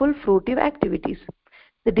sinful fruitive activities.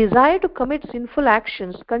 The desire to commit sinful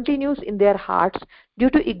actions continues in their hearts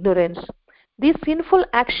due to ignorance. These sinful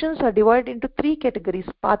actions are divided into three categories: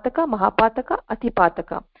 pataka, mahapataka,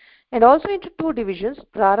 atipataka, and also into two divisions: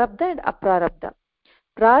 prarabdha and aprarabdha.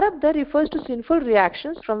 Prarabdha refers to sinful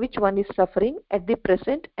reactions from which one is suffering at the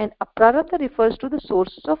present, and aprarabdha refers to the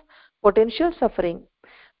sources of potential suffering.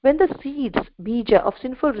 When the seeds, bija, of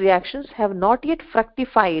sinful reactions have not yet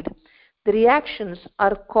fructified, the reactions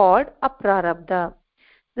are called aprarabdha.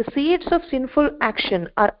 The seeds of sinful action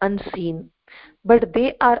are unseen, but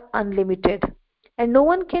they are unlimited, and no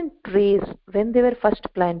one can trace when they were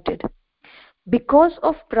first planted. Because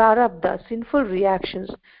of prarabdha, sinful reactions,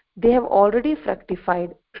 they have already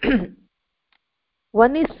fructified.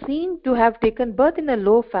 One is seen to have taken birth in a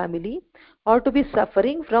low family or to be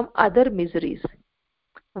suffering from other miseries.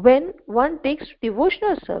 When one takes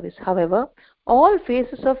devotional service, however, all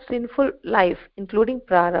phases of sinful life, including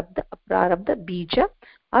prarabdha, aprarabdha, bija,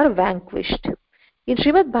 are vanquished. In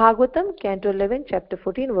Srimad Bhagavatam, Canto 11, Chapter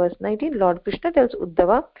 14, Verse 19, Lord Krishna tells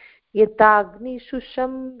Uddhava, Yatagni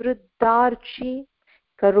sushamvriddharchi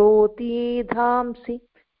karoti dhamsi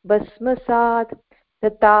basmasad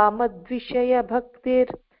tatamadvishaya bhaktir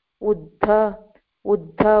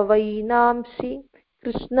uddhavainamsi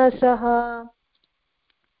Krishna saha.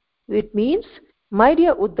 It means, my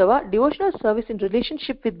dear Uddhava, devotional service in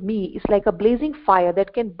relationship with me is like a blazing fire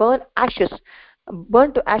that can burn to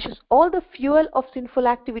ashes all the fuel of sinful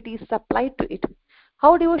activities supplied to it.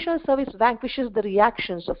 How devotional service vanquishes the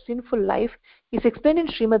reactions of sinful life is explained in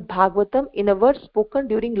Srimad Bhagavatam in a verse spoken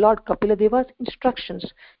during Lord Kapiladeva's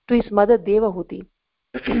instructions to his mother Devahuti.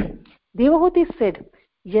 Devahuti said,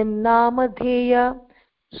 Yannamadheya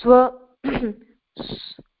swa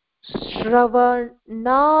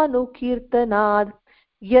Shravananukirtanad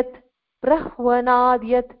yat prahvanad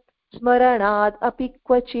yat स्मरणात् अपि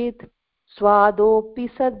क्वचित् स्वादोऽपि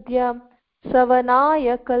सद्य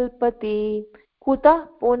सवनाय कल्पते कुतः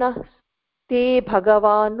पुनः ते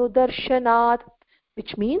bhagavanuddarshanat,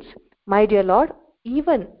 which means, my dear Lord,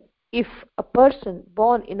 even if a person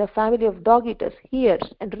born in a family of dog eaters hears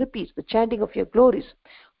and repeats the chanting of your glories,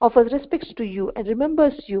 offers respects to you and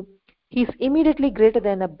remembers you, he is immediately greater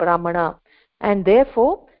than a brahmana and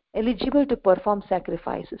therefore eligible to perform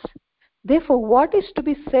sacrifices. Therefore, what is to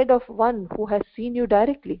be said of one who has seen you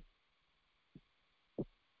directly?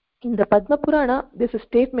 In the Padma Purana, there is a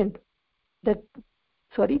statement that,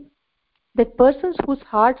 that persons whose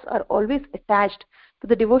hearts are always attached to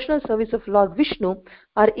the devotional service of Lord Vishnu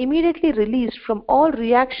are immediately released from all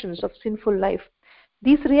reactions of sinful life.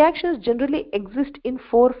 These reactions generally exist in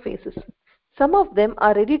 4 phases. Some of them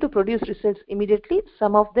are ready to produce results immediately,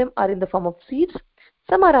 some of them are in the form of seeds,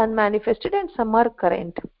 some are unmanifested, and some are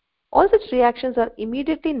current. All such reactions are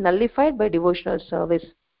immediately nullified by devotional service.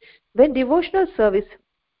 When devotional service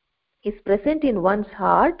is present in one's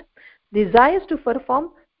heart, desires to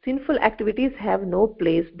perform sinful activities have no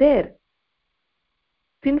place there.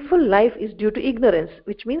 Sinful life is due to ignorance,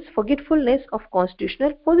 which means forgetfulness of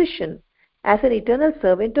constitutional position as an eternal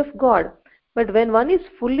servant of God. But when one is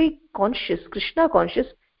fully conscious, Krishna conscious,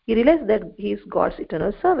 he realizes that he is God's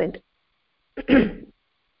eternal servant.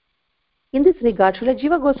 In this regard, Srila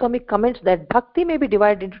Jiva Goswami comments that bhakti may be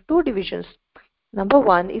divided into 2 divisions. Number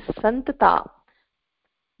 1 is santata,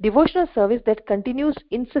 devotional service that continues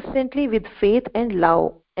incessantly with faith and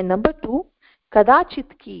love. And number 2,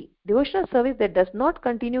 kadachitki, devotional service that does not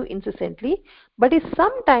continue incessantly but is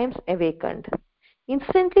sometimes awakened.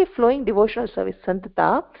 Incessantly flowing devotional service,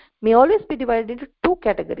 santata, may always be divided into 2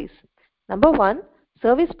 categories. Number 1,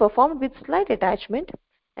 service performed with slight attachment,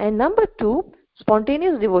 and number 2,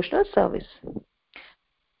 spontaneous devotional service.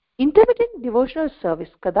 Intermittent devotional service,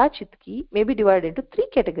 kadachitki, may be divided into 3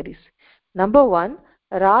 categories. Number 1,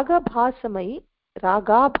 ragabhasamayi,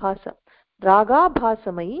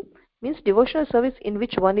 ragabhasamayi means devotional service in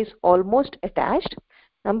which one is almost attached.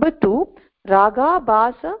 Number 2,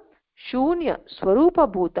 ragabhasa shunya swarupa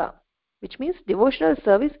bhuta, which means devotional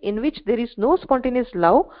service in which there is no spontaneous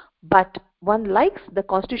love but one likes the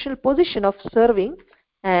constitutional position of serving.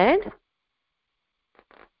 And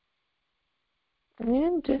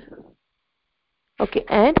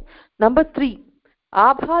number 3,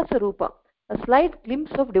 abhasa rupa, a slight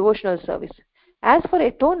glimpse of devotional service. As for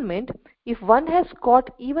atonement, if one has caught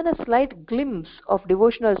even a slight glimpse of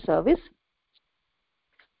devotional service,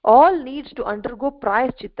 all needs to undergo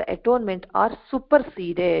prayaschitta, atonement, are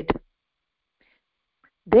superseded.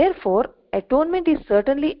 Therefore, atonement is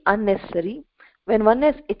certainly unnecessary when one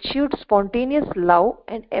has achieved spontaneous love,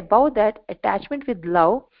 and above that, attachment with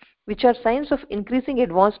love, which are signs of increasing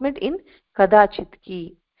advancement in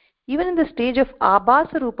kadachitki. Even in the stage of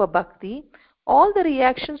abhasa rupa bhakti, all the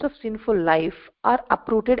reactions of sinful life are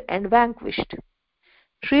uprooted and vanquished.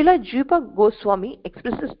 Srila Jiva Goswami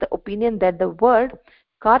expresses the opinion that the word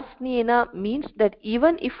karsnena means that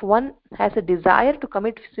even if one has a desire to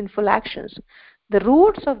commit sinful actions, the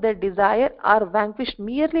roots of that desire are vanquished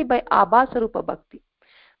merely by abhasa rupa bhakti.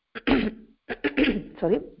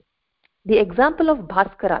 The example of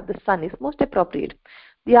Bhaskara, the sun, is most appropriate.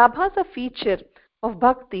 The abhasa feature of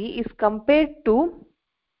bhakti is compared to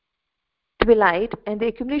twilight, and the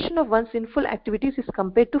accumulation of one's sinful activities is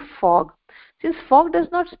compared to fog. Since fog does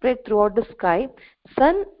not spread throughout the sky,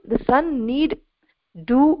 the sun need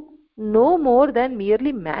do no more than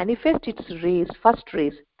merely manifest its rays, first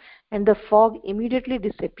rays, and the fog immediately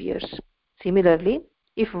disappears. Similarly,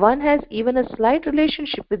 if one has even a slight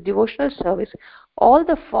relationship with devotional service, all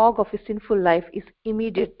the fog of his sinful life is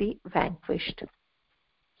immediately vanquished.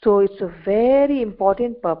 So it's a very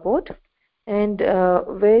important purport and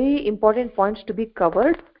very important points to be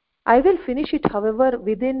covered. I will finish it, however,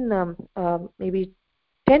 within maybe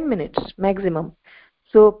 10 minutes maximum.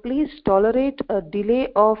 So please tolerate a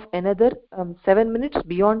delay of another 7 minutes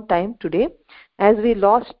beyond time today, as we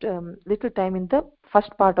lost little time in the first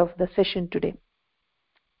part of the session today.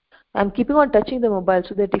 I'm keeping on touching the mobile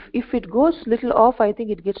so that if it goes little off, I think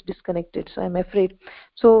it gets disconnected. So I'm afraid.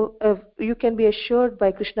 So you can be assured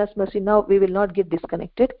by Krishna's mercy, now we will not get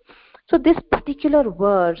disconnected. So this particular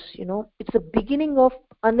verse, it's the beginning of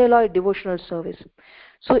unalloyed devotional service.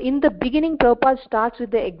 So in the beginning, Prabhupada starts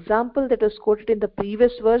with the example that was quoted in the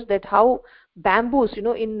previous verse, that how bamboos,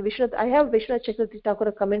 in Vishnu, I have Vishwanath Chakravarti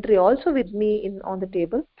Thakura commentary also with me on the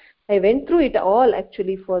table. I went through it all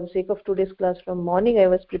actually for the sake of today's class. From morning I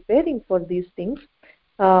was preparing for these things,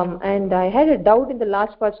 and I had a doubt in the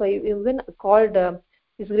last part, so I even called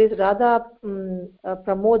His Grace Radha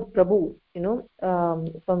Pramod Prabhu,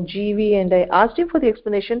 from GV, and I asked him for the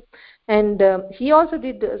explanation, and he also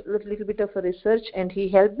did a little bit of a research, and he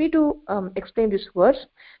helped me to explain this verse.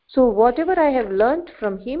 So whatever I have learnt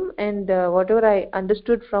from him and whatever I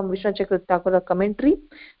understood from Vishwanath Chakravarti Thakura commentary,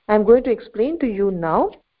 I am going to explain to you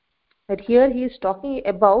now. That here he is talking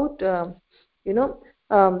about,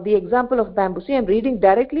 the example of bamboo. See, I am reading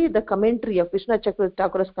directly the commentary of Vishwanath Chakravarti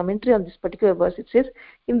Thakura's commentary on this particular verse. It says,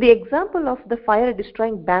 in the example of the fire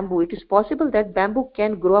destroying bamboo, it is possible that bamboo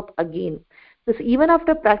can grow up again. Thus, even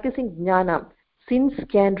after practicing jnana, sins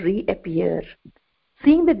can reappear.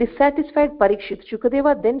 Seeing the dissatisfied Parikshit,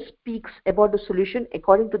 Shukadeva then speaks about the solution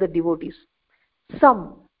according to the devotees.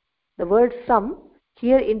 Some, the word some,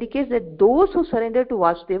 here indicates that those who surrender to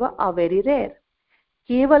Vasudeva are very rare.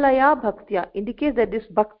 Kevalaya bhaktya indicates that this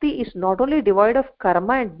bhakti is not only devoid of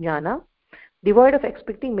karma and jnana, devoid of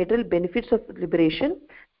expecting material benefits of liberation,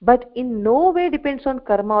 but in no way depends on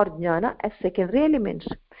karma or jnana as secondary elements.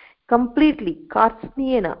 Completely,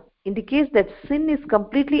 karsniyena, indicates that sin is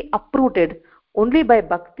completely uprooted only by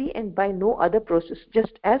bhakti and by no other process,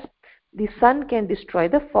 just as the sun can destroy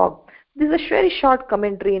the fog. This is a very short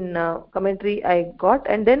commentary commentary I got,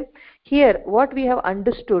 and then here what we have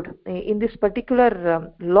understood in this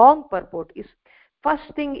particular long purport is, first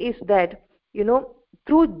thing is that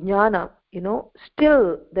through jnana,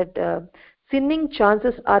 still that sinning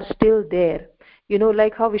chances are still there.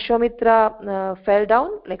 Like how Vishwamitra fell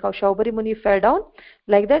down, like how Shaubari Muni fell down,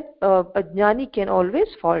 like that a jnani can always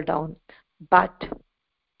fall down. But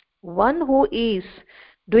one who is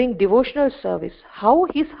doing devotional service, how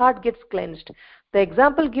his heart gets cleansed. The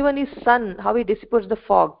example given is sun, how he dissipates the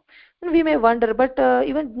fog. And we may wonder, but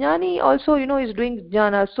even jnani also, is doing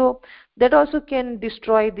jnana, so that also can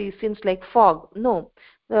destroy the sins like fog. No,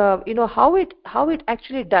 how it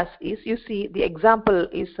actually does is, you see, the example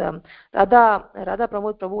is Radha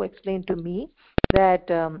Pramod Prabhu explained to me that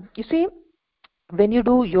you see, when you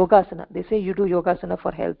do yogasana, they say you do yogasana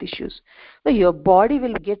for health issues, so your body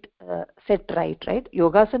will get set right.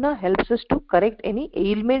 Yogasana helps us to correct any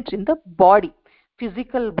ailments in the body,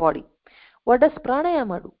 physical body. What does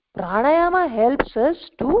pranayama do? Pranayama helps us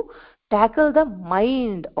to tackle the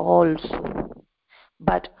mind also.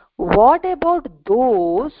 But what about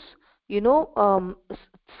those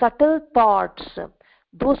subtle thoughts,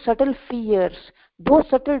 those subtle fears, those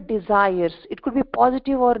subtle desires? It could be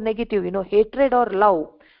positive or negative, hatred or love.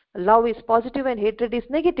 Love is positive and hatred is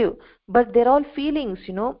negative, but they're all feelings.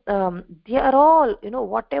 They are all,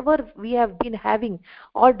 whatever we have been having,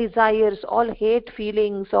 all desires, all hate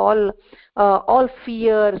feelings, all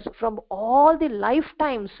fears from all the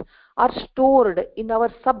lifetimes are stored in our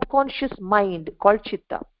subconscious mind called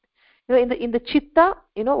chitta. In the chitta,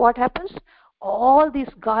 what happens? All this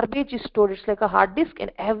garbage is stored. It's like a hard disk,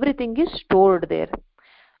 and everything is stored there.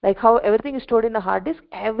 Like how everything is stored in a hard disk,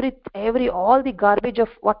 all the garbage of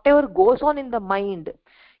whatever goes on in the mind,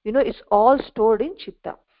 it's all stored in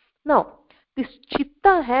chitta. Now, this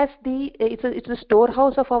chitta has it's a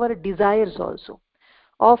storehouse of our desires also,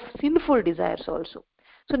 of sinful desires also.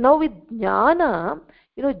 So now with jnana,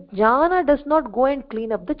 jnana does not go and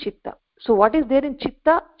clean up the chitta. So what is there in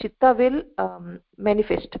chitta? Chitta will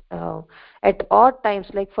manifest at odd times.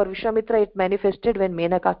 Like for Vishwamitra, it manifested when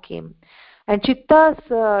Menaka came. And chitta's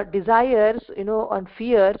desires, and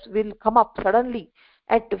fears will come up suddenly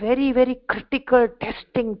at very, very critical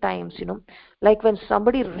testing times. Like when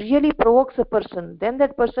somebody really provokes a person, then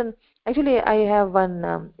that person. Actually, I have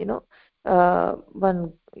one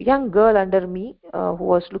young girl under me who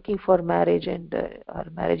was looking for marriage, and her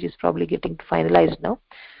marriage is probably getting finalized now.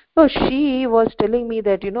 So she was telling me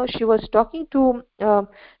that she was talking to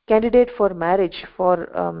candidate for marriage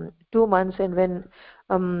for 2 months, and when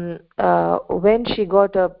she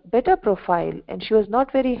got a better profile, and she was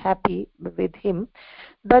not very happy with him,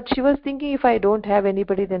 but she was thinking, if I don't have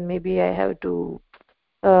anybody, then maybe I have to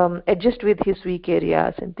adjust with his weak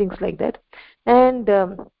areas and things like that. And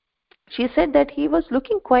she said that he was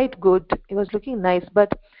looking quite good, he was looking nice,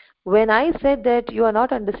 but when I said that you are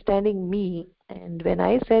not understanding me, and when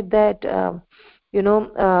I said that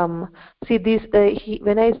see this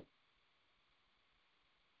when I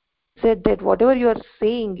said that whatever you are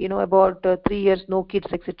saying, about 3 years, no kids,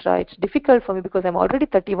 etc., it's difficult for me because I'm already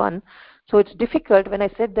 31, so it's difficult. When I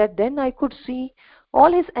said that, then I could see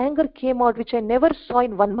all his anger came out, which I never saw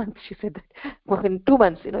in 1 month. She said that. Well, in 2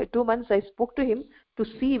 months, 2 months I spoke to him to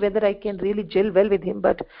see whether I can really gel well with him,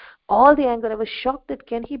 but all the anger, I was shocked that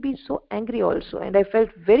can he be so angry also, and I felt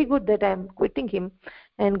very good that I'm quitting him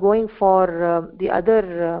and going for the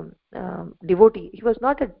other devotee. He was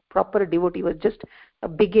not a proper devotee, he was just a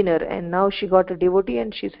beginner, and now she got a devotee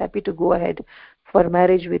and she's happy to go ahead for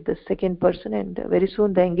marriage with the second person, and very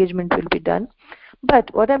soon the engagement will be done.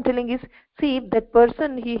 But what I'm telling is, see, that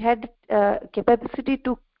person, he had capacity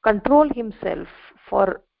to control himself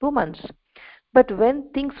for 2 months. But when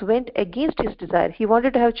things went against his desire, he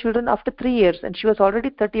wanted to have children after 3 years, and she was already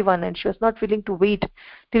 31, and she was not willing to wait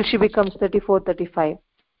till she becomes 34, 35.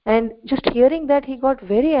 And just hearing that, he got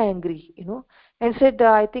very angry, and said,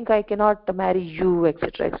 I think I cannot marry you,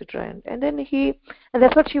 etc., etc. And then and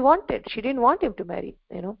that's what she wanted. She didn't want him to marry.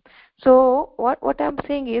 So what I'm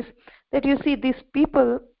saying is that, you see, these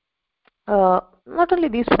people, not only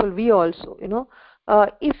these people, we also,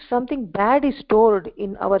 if something bad is stored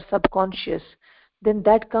in our subconscious, then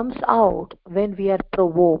that comes out when we are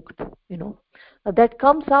provoked. That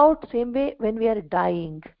comes out same way when we are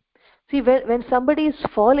dying. See, when somebody is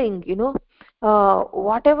falling,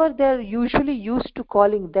 whatever they're usually used to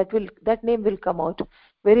calling, that name will come out.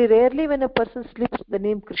 Very rarely when a person sleeps, the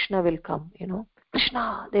name Krishna will come.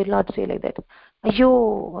 Krishna, they will not say like that. Ayo,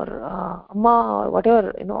 or Amma, or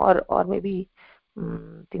whatever, or maybe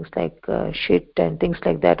things like shit and things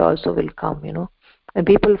like that also will come. When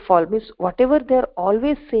people fall, means whatever they're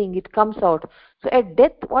always saying, it comes out. So at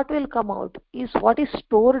death, what will come out is what is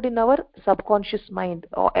stored in our subconscious mind,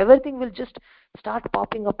 or everything will just start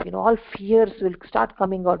popping up. All fears will start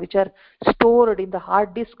coming out, which are stored in the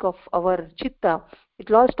hard disk of our chitta. It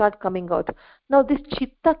will all start coming out. Now this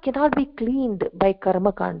chitta cannot be cleaned by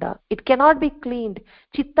karma kanda. It cannot be cleaned.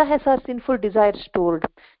 Chitta has our sinful desires stored.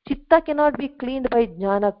 Chitta cannot be cleaned by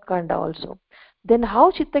jnana kanda also. Then how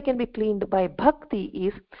chitta can be cleaned by bhakti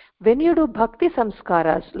is when you do bhakti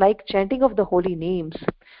samskaras, like chanting of the holy names,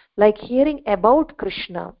 like hearing about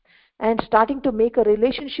Krishna, and starting to make a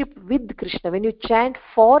relationship with Krishna. When you chant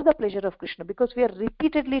for the pleasure of Krishna, because we are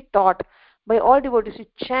repeatedly taught by all devotees to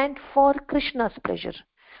chant for Krishna's pleasure.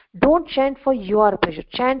 Don't chant for your pleasure,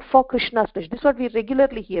 chant for Krishna's pleasure. This is what we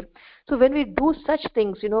regularly hear. So when we do such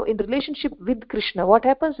things, in relationship with Krishna, what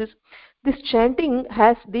happens is this chanting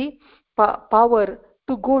has the power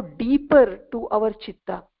to go deeper to our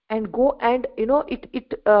chitta, and go and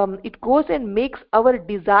it goes and makes our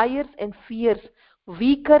desires and fears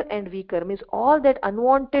weaker and weaker. Means all that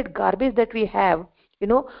unwanted garbage that we have,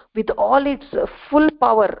 with all its full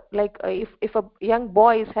power, like if a young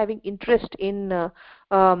boy is having interest in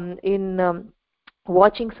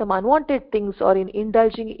watching some unwanted things, or in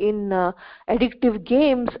indulging in addictive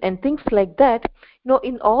games and things like that,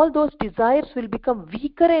 in all those desires will become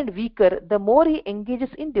weaker and weaker the more he engages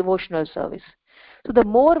in devotional service. So the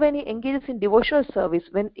more when he engages in devotional service,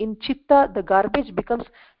 when in chitta the garbage becomes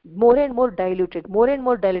more and more diluted, more and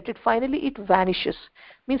more diluted, finally it vanishes.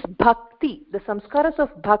 Means bhakti, the samskaras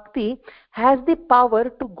of bhakti has the power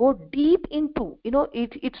to go deep into,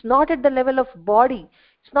 it's not at the level of body,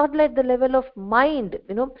 it's not at the level of mind.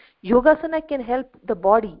 Yogasana can help the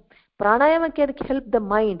body, pranayama can help the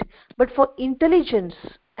mind, but for intelligence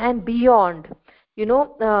and beyond,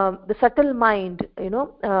 the subtle mind,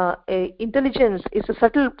 intelligence is a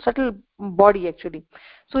subtle body actually.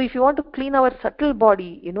 So if you want to clean our subtle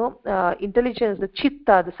body, intelligence, the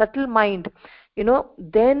chitta, the subtle mind,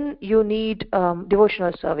 then you need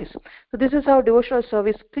devotional service. So this is how devotional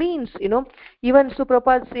service cleans. Even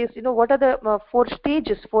Suprabhupada says, what are the 4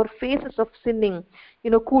 stages, 4 phases of sinning?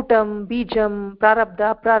 Kutam, bijam,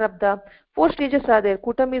 prarabdha. 4 stages are there.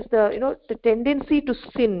 Kutam is the tendency to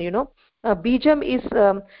sin. Bijam is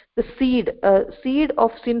the seed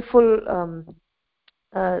of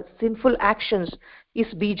sinful actions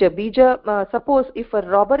is bija. Suppose if a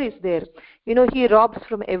robber is there, he robs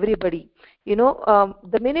from everybody.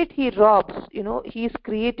 The minute he robs, he is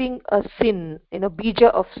creating a sin,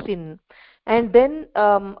 bija of sin. And then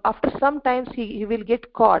after some times he will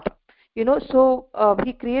get caught. So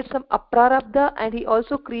he creates some aprarabdha, and he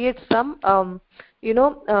also creates some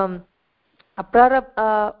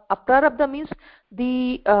aprarabdha means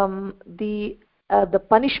the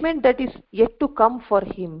punishment that is yet to come for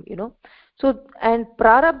him. So, and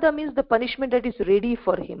prarabdha means the punishment that is ready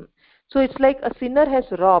for him. So it's like a sinner has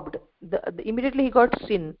robbed, immediately he got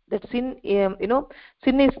sin. That sin,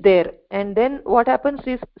 sin is there, and then what happens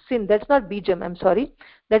is sin. That's not bijam, I'm sorry,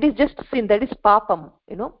 that is just sin, that is papam.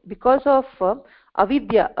 Because of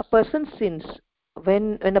avidya, a person sins.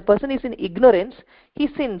 When a person is in ignorance, he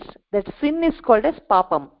sins. That sin is called as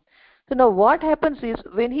papam. So now what happens is,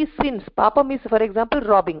 when he sins, papam is, for example,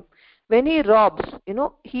 robbing. When he robs,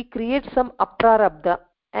 he creates some aprarabdha,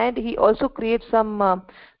 and he also creates some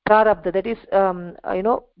prarabdha. That is,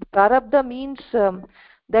 prarabdha means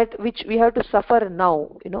that which we have to suffer now,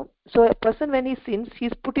 So a person, when he sins,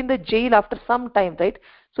 he's put in the jail after some time, right?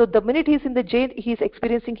 So the minute he's in the jail, he's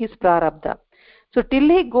experiencing his prarabdha. So till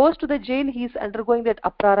he goes to the jail, he's undergoing that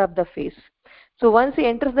aprarabdha phase. So once he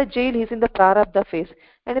enters the jail, he's in the prarabdha phase.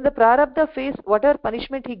 And in the prarabdha phase, whatever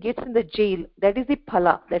punishment he gets in the jail, that is the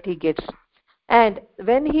phala that he gets. And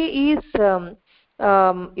when he is, in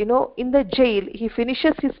the jail, he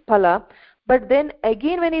finishes his phala. But then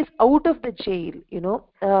again, when he's out of the jail,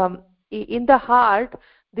 in the heart,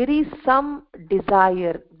 there is some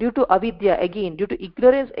desire due to avidya again, due to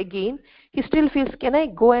ignorance again. He still feels, can I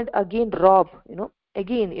go and again rob?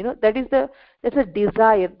 Again, that's a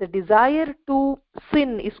desire. The desire to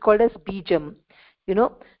sin is called as bijam.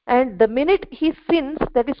 And the minute he sins,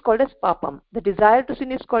 that is called as papam. The desire to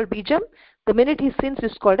sin is called bijam. The minute he sins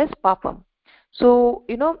is called as papam. So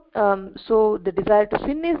so the desire to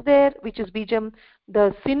sin is there, which is bijam.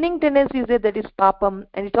 The sinning tendency is there, that is papam,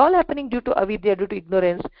 and it's all happening due to avidya, due to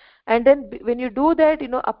ignorance. And then when you do that,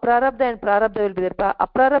 aprarabdha and prarabdha will be there.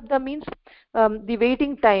 Aprarabdha means the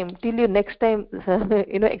waiting time till you next time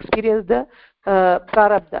experience the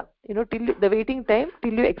prarabdha. The waiting time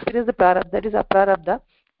till you experience the prarabdha, that is aprarabdha.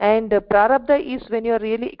 And prarabdha is when you are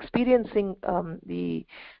really experiencing the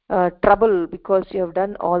trouble because you have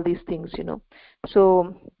done all these things.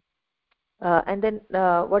 So and then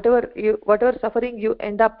whatever suffering you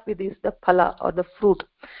end up with is the phala, or the fruit.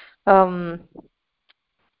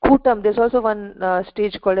 Kutam, there's also one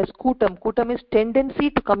stage called as kutam. Kutam is tendency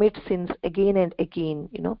to commit sins again and again.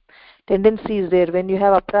 Tendency is there. When you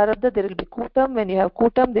have aprarabdha, there will be kutam. When you have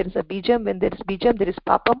kutam, there is a bijam. When there is bijam, there is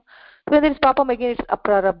papam. When there is papam, again it's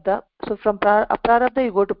aprarabdha. So from aprarabdha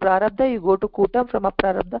you go to prarabdha, you go to kutam, from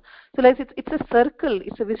aprarabdha. So like it's a circle,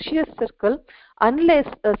 it's a vicious circle, unless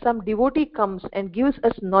some devotee comes and gives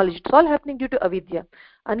us knowledge. It's all happening due to avidya.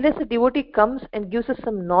 Unless a devotee comes and gives us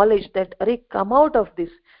some knowledge that, Arey, come out of this.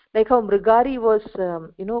 Like how Mrigari was,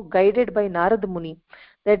 guided by Narad Muni,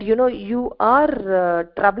 that, you are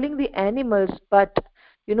troubling the animals, but,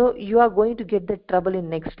 you are going to get that trouble in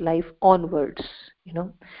next life onwards,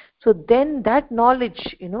 So then that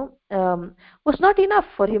knowledge, was not enough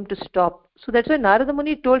for him to stop. So that's why Narada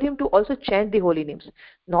Muni told him to also chant the holy names.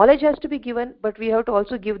 Knowledge has to be given, but we have to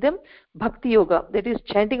also give them bhakti yoga, that is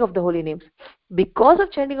chanting of the holy names. Because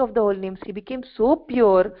of chanting of the holy names, he became so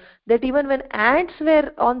pure that even when ants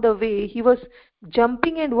were on the way, he was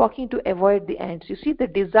jumping and walking to avoid the ants. You see, the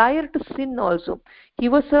desire to sin also. He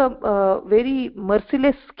was a very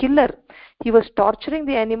merciless killer. He was torturing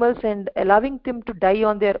the animals and allowing them to die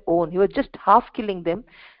on their own. He was just half killing them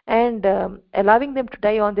and allowing them to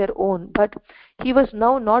die on their own. But he was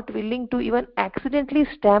now not willing to even accidentally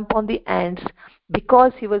stamp on the ants,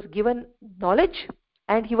 because he was given knowledge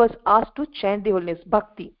and he was asked to chant the holiness,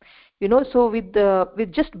 bhakti. So with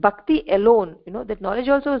just bhakti alone, that knowledge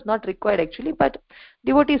also is not required actually, but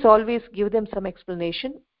devotees always give them some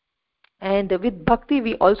explanation. And with bhakti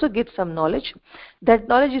we also get some knowledge. That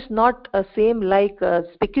knowledge is not same like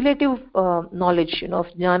speculative knowledge, of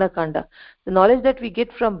jnana kanda. The knowledge that we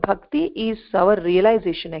get from bhakti is our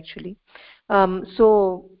realization actually.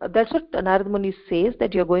 So that's what Narad Muni says,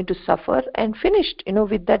 that you're going to suffer, and finished,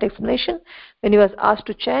 with that explanation. When he was asked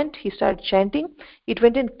to chant, he started chanting. It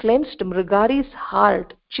went and cleansed Mrigari's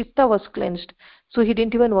heart. Chitta was cleansed. So he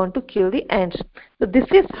didn't even want to kill the ants. So this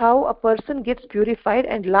is how a person gets purified.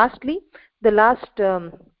 And lastly, the last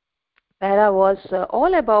para was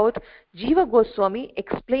all about Jiva Goswami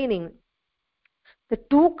explaining the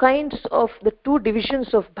two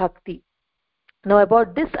divisions of bhakti. Now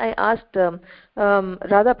about this I asked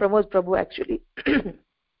Radha Pramod Prabhu actually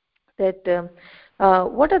that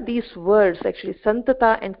what are these words actually,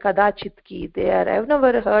 Santata and Kadachitki? I've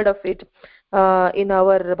never heard of it in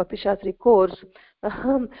our Bhakti Shastri course.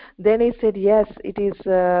 Then he said, yes, it is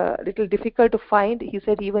a little difficult to find. He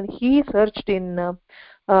said even he searched in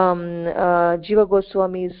Jiva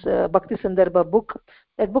Goswami's Bhakti Sandarbha book.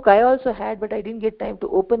 That book I also had, but I didn't get time to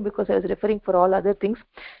open because I was referring for all other things.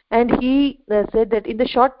 And he said that in the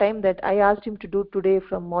short time that I asked him to do today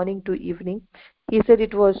from morning to evening, he said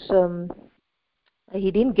it was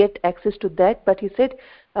he didn't get access to that, but he said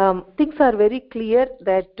things are very clear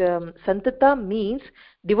that Santata means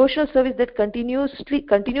devotional service that continues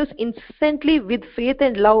incessantly with faith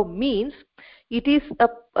and love. Means it is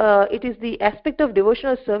the aspect of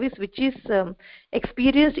devotional service which is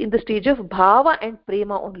experienced in the stage of bhava and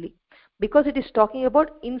prema only, because it is talking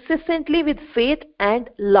about incessantly with faith and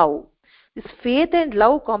love. This faith and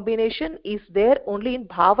love combination is there only in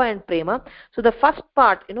bhava and prema. So the first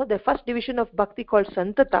part, the first division of bhakti called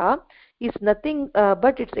Santata is nothing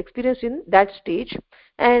but it's experienced in that stage.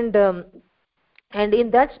 And And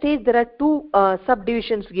in that stage, there are two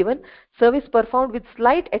subdivisions given: service performed with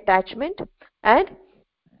slight attachment and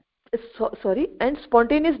and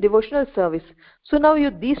spontaneous devotional service. So now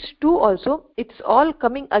these two also, it's all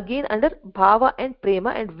coming again under bhava and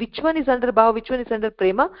prema, and which one is under bhava, which one is under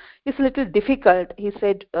prema is a little difficult, he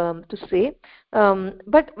said, to say.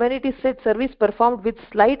 But when it is said service performed with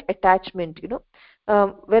slight attachment,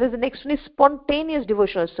 whereas the next one is spontaneous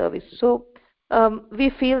devotional service. So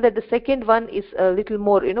we feel that the second one is a little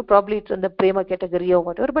more, probably it's in the prema category or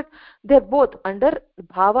whatever, but they're both under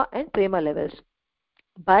bhava and prema levels.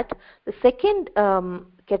 But the second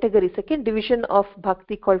category, second division of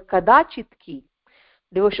bhakti, called kadachit ki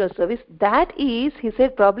devotional service, that is, he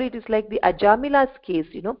said, probably it is like the Ajamila's case.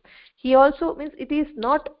 He also means it is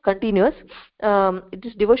not continuous. It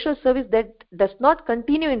is devotional service that does not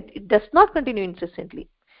continue. It does not continue incessantly,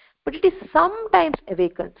 but it is sometimes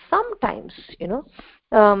awakened. Sometimes,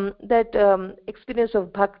 that experience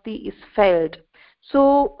of bhakti is felt.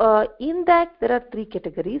 So in that there are three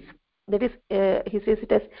categories. That is, he says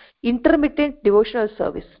it as intermittent devotional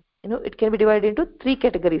service. It can be divided into three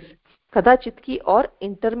categories: kadachitki, or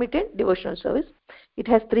intermittent devotional service. It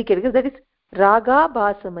has three categories. That is, raga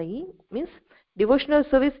bhasamayi, means devotional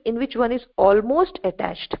service in which one is almost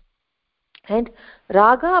attached, and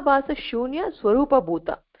raga bhasa shunya swarupa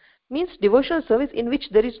bhuta, means devotional service in which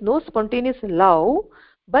there is no spontaneous love,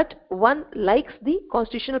 but one likes the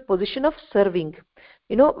constitutional position of serving,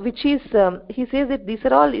 which is, he says that these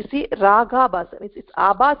are all, you see, raga bhasa, means it's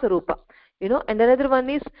abhasa rupa, and another one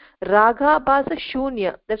is raga bhasa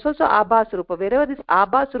shunya, that's also abhasa rupa. Wherever this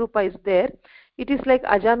abhasa rupa is there, it is like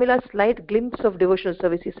Ajamila's slight glimpse of devotional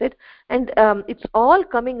service, he said. And it's all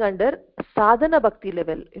coming under sadhana bhakti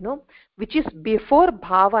level, which is before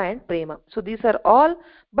bhava and prema. So these are all,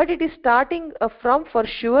 but it is starting from, for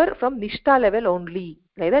sure, from nishtha level only,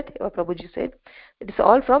 like that Prabhuji said. It is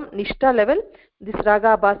all from nishtha level. This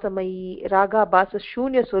raga bhasamayi, raga bhasa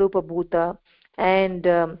shunya swarupa bhuta, and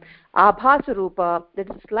abhasa rupa, that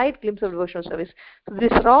is a slight glimpse of devotional service. So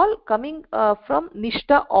these are all coming from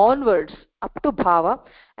nishtha onwards up to bhava.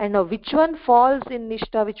 And now which one falls in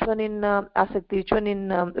nishtha, which one in asakti, which one in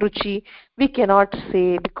ruchi, we cannot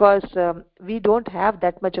say, because we don't have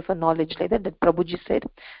that much of a knowledge, like that Prabhuji said.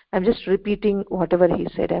 I'm just repeating whatever he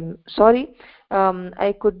said. I'm sorry,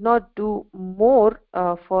 I could not do more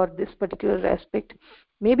for this particular aspect.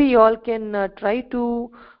 Maybe you all can try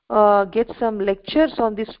to get some lectures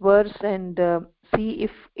on this verse, and see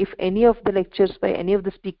if any of the lectures by any of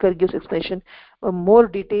the speaker gives explanation more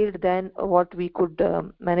detailed than what we could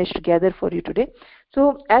manage to gather for you today.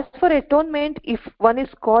 So as for atonement, if one is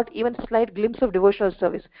caught even slight glimpse of devotional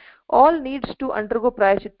service, all needs to undergo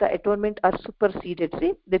prayaschitta atonement are superseded.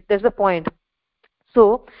 See, that's the point.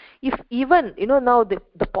 So if even, now the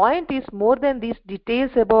point is more than these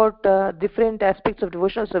details about different aspects of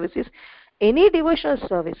devotional services. Any devotional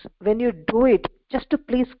service, when you do it just to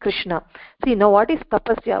please Krishna. See, now what is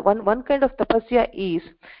tapasya? One kind of tapasya is,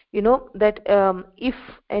 that if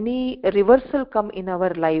any reversal come in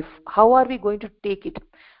our life, how are we going to take it?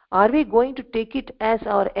 Are we going to take it as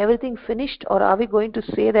our everything finished, or are we going to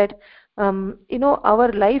say that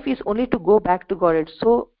our life is only to go back to God?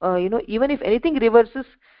 So even if anything reverses,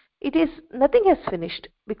 it is nothing has finished,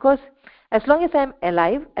 because as long as I am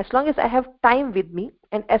alive, as long as I have time with me,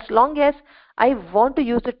 and as long as I want to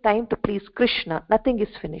use the time to please Krishna, nothing is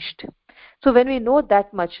finished. So when we know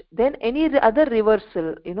that much, then any other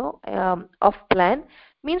reversal, of plan,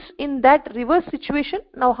 means in that reverse situation,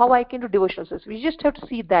 now how I can do devotional service. We just have to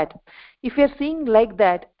see that. If we are seeing like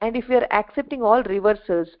that, and if we are accepting all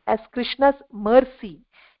reversals as Krishna's mercy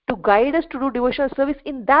to guide us to do devotional service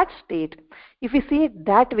in that state, if we see it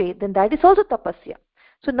that way, then that is also tapasya.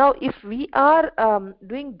 So now if we are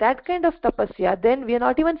doing that kind of tapasya, then we are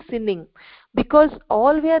not even sinning, because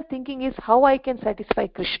all we are thinking is how I can satisfy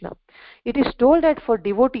Krishna. It is told that for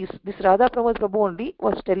devotees, this Radha Pramod Prabhu only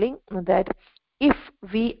was telling that if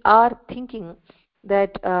we are thinking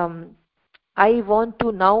that I want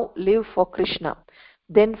to now live for Krishna,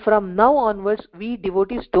 then from now onwards we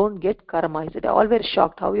devotees don't get karma. He said, all were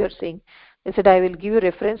shocked how you are saying. He said, I will give you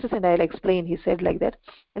references and I will explain. He said like that.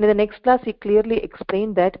 And in the next class he clearly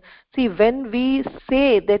explained that, see, when we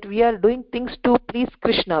say that we are doing things to please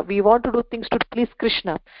Krishna, we want to do things to please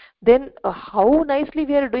Krishna, then how nicely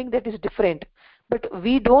we are doing that is different. But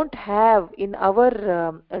we don't have in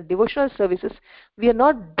our devotional services, we are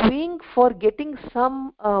not doing for getting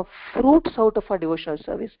some fruits out of our devotional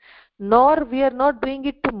service, nor we are not doing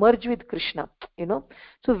it to merge with Krishna,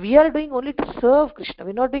 So we are doing only to serve Krishna.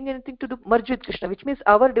 We are not doing anything to merge with Krishna, which means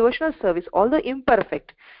our devotional service, although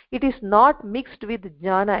imperfect, it is not mixed with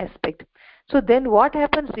jnana aspect. So then what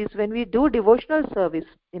happens is, when we do devotional service,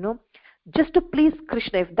 just to please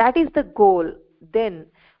Krishna, if that is the goal, then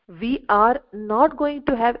we are not going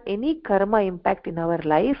to have any karma impact in our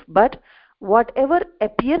life. But whatever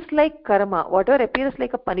appears like karma, whatever appears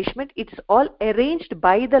like a punishment, it's all arranged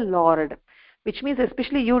by the Lord. Which means,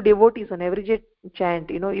 especially you devotees on every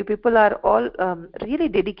chant, you people are all really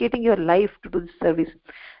dedicating your life to do this service.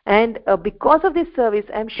 And because of this service,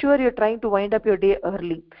 I'm sure you're trying to wind up your day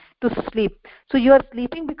early to sleep. So your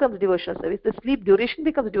sleeping becomes devotional service. The sleep duration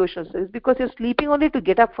becomes devotional service, because you're sleeping only to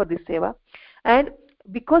get up for this seva. And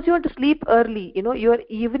because you want to sleep early, your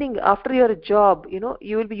evening after your job,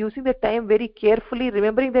 you will be using the time very carefully,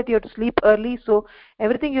 remembering that you have to sleep early, so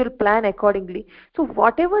everything you will plan accordingly. So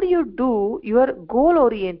whatever you do, you are goal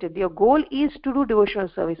oriented. Your goal is to do devotional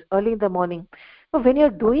service early in the morning. So when you're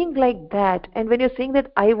doing like that, and when you're saying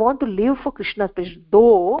that I want to live for Krishna's pleasure,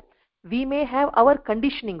 though we may have our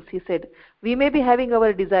conditionings, he said, we may be having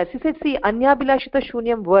our desires. He said, see, Anyabhilashita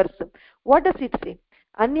Shunyam verse. What does it say?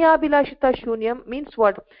 Anyabhilashita Shunyam means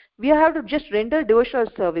what? We have to just render devotional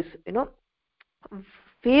service,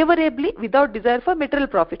 favorably, without desire for material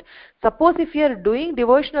profit. Suppose if you are doing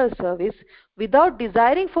devotional service without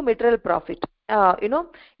desiring for material profit,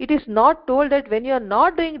 it is not told that when you are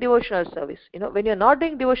not doing devotional service, when you are not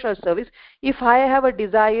doing devotional service, if I have a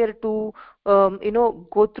desire to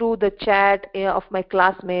go through the chat of my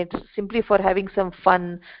classmates simply for having some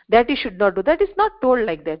fun, that you should not do. That is not told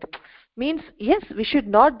like that. Means, yes, we should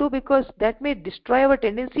not do, because that may destroy our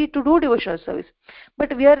tendency to do devotional service.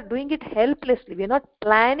 But we are doing it helplessly. We are not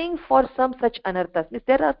planning for some such anarthas. Means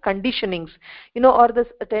there are conditionings, or this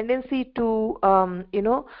tendency to,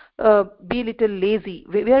 be little lazy.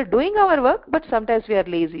 We are doing our work, but sometimes we are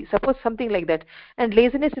lazy. Suppose something like that. And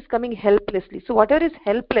laziness is coming helplessly. So whatever is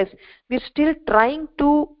helpless, we're still trying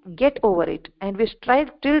to get over it. And we're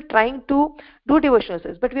still trying to do devotional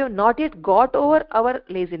service. But we have not yet got over our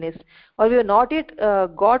laziness, or we have not yet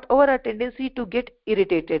got over our tendency to get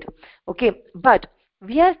irritated. Okay, but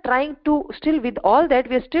we are trying to, still with all that,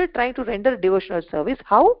 we are still trying to render devotional service.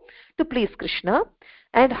 How? To please Krishna.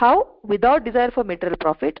 And how? Without desire for material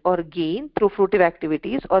profit or gain through fruitive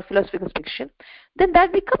activities or philosophical fiction. Then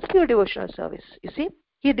that becomes pure devotional service. You see,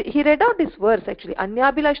 he read out this verse actually.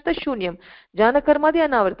 Anyabhilashita Shunyam Jana Karmadi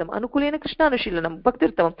Anavritam Anukulena Krishna Anushilanam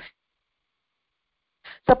Bhaktirtamam.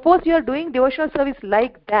 Suppose you are doing devotional service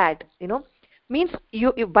like that, means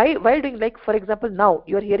you while doing, like for example, now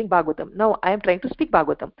you are hearing Bhagavatam. Now I am trying to speak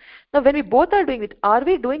Bhagavatam. Now when we both are doing it, are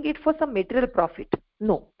we doing it for some material profit?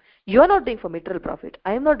 No. You are not doing for material profit.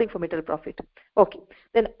 I am not doing for material profit. Okay.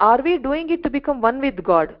 Then are we doing it to become one with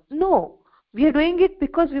God? No. We are doing it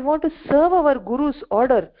because we want to serve our Guru's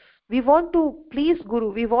order. We want to please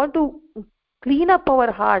Guru. We want to clean up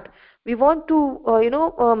our heart. We want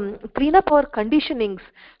to clean up our conditionings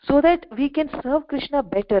so that we can serve Krishna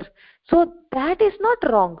better. So that is not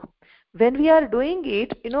wrong. When we are doing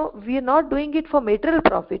it, we are not doing it for material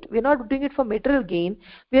profit. We are not doing it for material gain.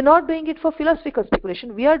 We are not doing it for philosophical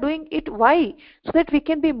speculation. We are doing it, why? So that we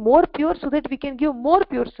can be more pure, so that we can give more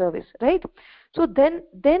pure service, right? So then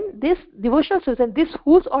this devotional service, and this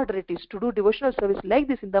whose order it is to do devotional service like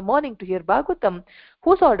this in the morning to hear Bhagavatam,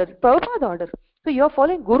 whose order? Prabhupada order. So you are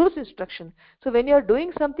following Guru's instruction. So when you are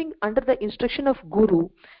doing something under the instruction of Guru,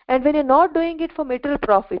 and when you are not doing it for material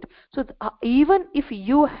profit, so even if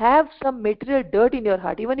you have some material dirt in your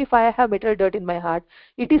heart, even if I have material dirt in my heart,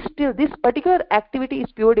 it is still, this particular activity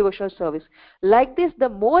is pure devotional service. Like this, the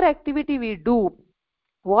more activity we do,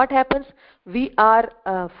 what happens? We are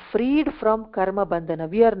freed from karma bandhana.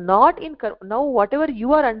 We are not in karma. Now whatever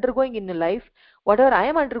you are undergoing in life, whatever I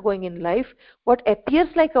am undergoing in life, what appears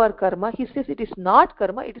like our karma, he says it is not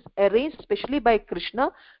karma. It is arranged specially by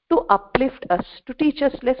Krishna to uplift us, to teach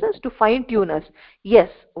us lessons, to fine tune us. Yes,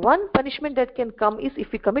 one punishment that can come is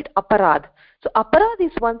if we commit aparad. So aparad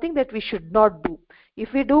is one thing that we should not do.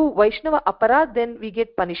 If we do Vaishnava aparad, then we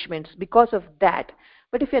get punishments because of that.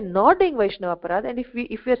 But if we are not doing Vaishnava Aparad, and if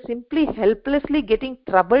we are simply helplessly getting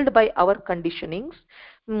troubled by our conditionings,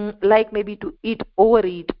 like maybe to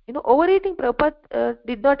overeat, overeating, Prabhupada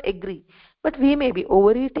did not agree, but we may be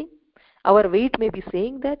overeating, our weight may be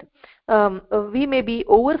saying that, we may be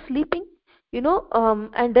oversleeping,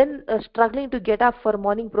 and then struggling to get up for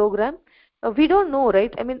morning program. We don't know,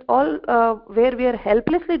 right? I mean, all where we are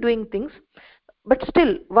helplessly doing things. But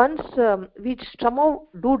still, once we somehow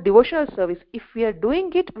do devotional service, if we are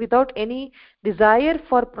doing it without any desire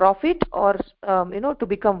for profit or to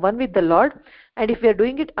become one with the Lord, and if we are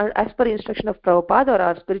doing it as per instruction of Prabhupada or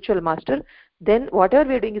our spiritual master, then whatever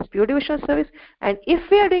we are doing is pure devotional service. And if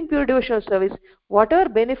we are doing pure devotional service, whatever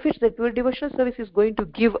benefits that pure devotional service is going to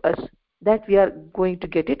give us, that we are going to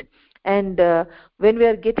get it. And when we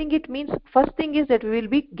are getting it means, first thing is that we will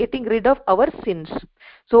be getting rid of our sins.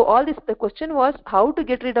 So all this, the question was how to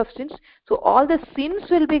get rid of sins. So all the sins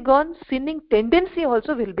will be gone, sinning tendency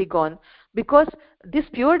also will be gone, because this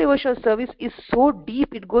pure devotional service is so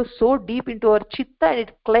deep, it goes so deep into our chitta and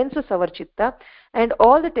it cleanses our chitta, and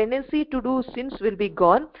all the tendency to do sins will be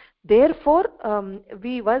gone. Therefore,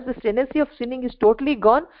 once the tendency of sinning is totally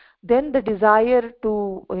gone, then the desire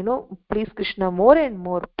to please Krishna more and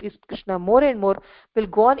more, please Krishna more and more will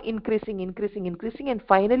go on increasing, and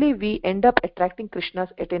finally we end up attracting Krishna's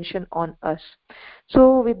attention on us.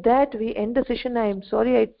 So with that we end the session. I am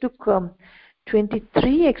sorry I took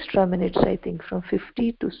 23 extra minutes, I think, from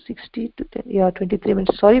 50 to 60 to 10. Yeah, 23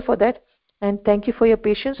 minutes. Sorry for that. And thank you for your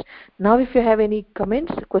patience. Now if you have any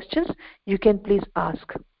comments, questions, you can please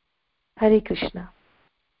ask. Hare Krishna.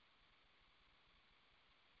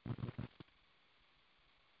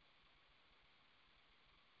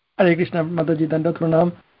 Hare Krishna, Mataji, Dandat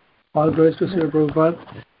Pranam. All glories to Sri Prabhupada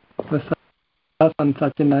for on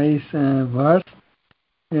such a nice verse,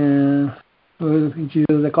 which is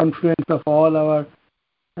the confluence of all our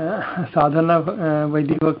sadhana,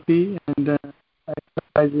 Vaidhi Bhakti, and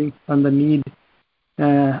emphasizing on the need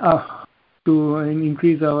to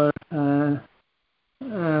increase our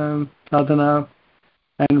sadhana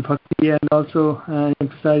and bhakti, and also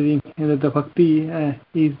emphasizing that the bhakti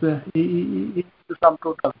is the sum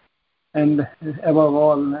total. And above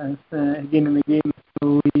all, again and again,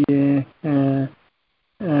 we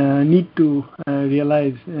need to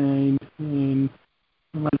realize in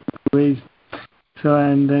multiple ways. So,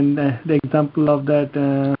 and then the example of that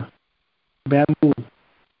bamboo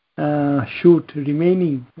shoot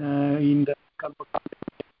remaining in the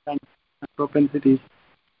propensities,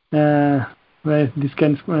 where this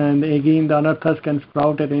can, and again the anarthas can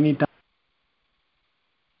sprout at any time.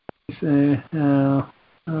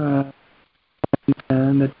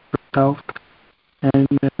 That out,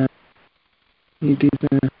 and it is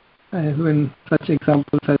when such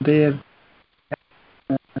examples are there,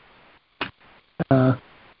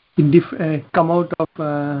 come out of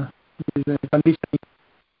these conditioning,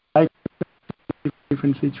 like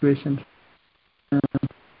different situations.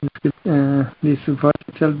 This verse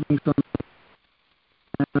itself brings on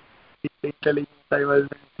intelligence. I was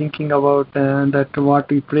thinking about that what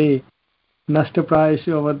we pray. Nashtaprayeshu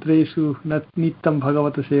avadreshu nittam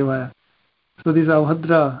bhagavata sevaya. So these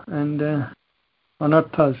avadra and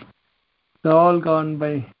anarthas, they're all gone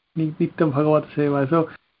by nittam bhagavata sevaya. So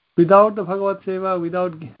without the bhagavata seva,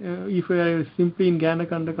 without if we are simply in Jnana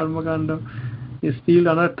Kanda, Karma Kanda, still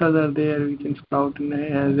anarthas are there which can sprout,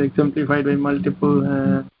 as exemplified by multiple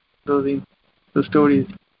those stories,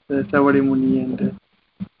 Savadi Muni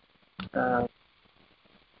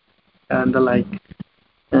and the like.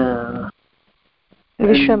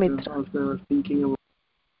 Vishwamitra. Also, I was thinking about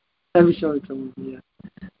Vishwamitra,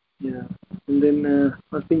 yeah. And then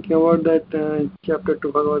I was thinking about that chapter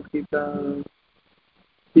 2 Bhagavad Gita.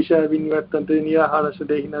 Isha Vinvartante Nirahara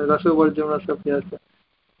Sudehina Rasovarjam Rasapyasa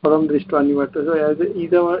Param Drishtva Nivarta. So as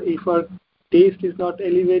if our taste is not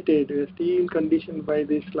elevated, we are still conditioned by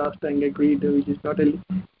this last time agreed, which is not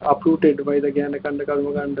uprooted by the Jnana Kanda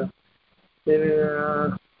Karma Kanda. Then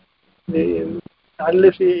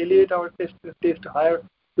unless we elevate our taste higher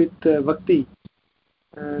with bhakti,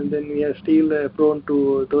 and then we are still prone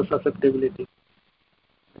to those susceptibilities.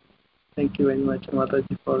 Thank you very much,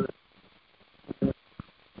 Mataji, for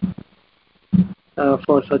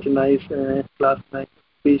such a nice class, nice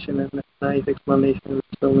presentation, and nice explanation with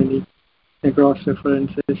so many cross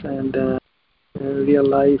references and real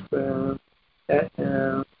life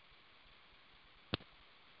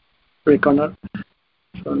reckoner.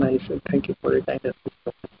 So nice. Thank you for your kind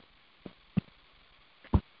assistance.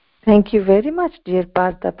 Thank you very much, dear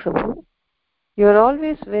Partha Prabhu. You are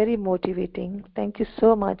always very motivating. Thank you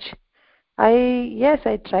so much.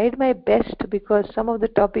 I tried my best, because some of the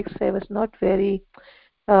topics I was not very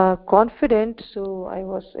confident, so I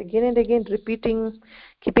was again and again repeating,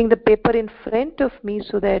 keeping the paper in front of me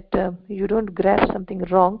so that you don't grasp something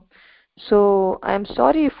wrong. So I am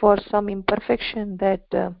sorry for some imperfection that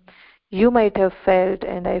you might have felt,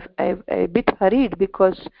 and I'm a bit hurried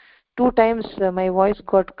because 2 times my voice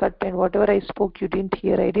got cut, and whatever I spoke you didn't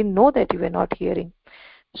hear. I didn't know that you were not hearing.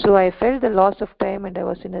 So I felt the loss of time, and I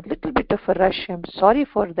was in a little bit of a rush. I'm sorry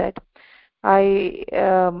for that. I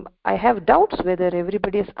have doubts whether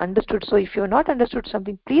everybody has understood. So if you have not understood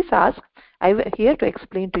something, please ask. I'm here to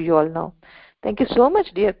explain to you all now. Thank you so much,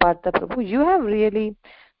 dear Partha Prabhu. You have really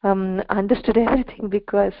understood everything,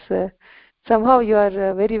 because somehow you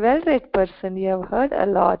are a very well-read person. You have heard a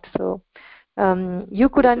lot. So You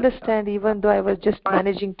could understand even though I was just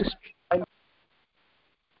managing to.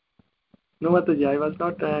 No, Mataji, I was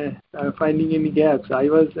not finding any gaps. I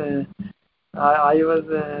was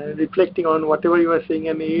reflecting on whatever you were saying,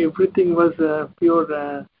 and everything was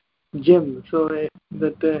pure gem. So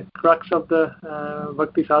that crux of the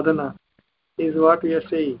bhakti sadhana is what we are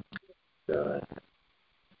saying. So,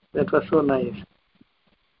 that was so nice.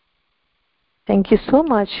 Thank you so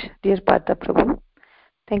much, dear Partha Prabhu.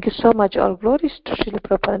 Thank you so much. All glories to Srila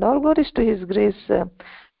Prabhupada and all glories to His Grace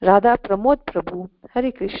Radha Pramod Prabhu.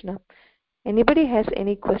 Hare Krishna. Anybody has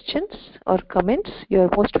any questions or comments? You are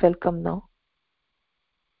most welcome now.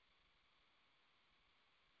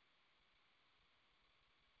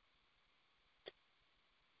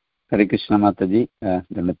 Hare Krishna Mataji, I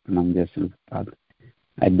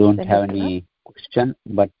don't have any question,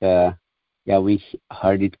 but we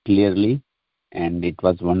heard it clearly, and it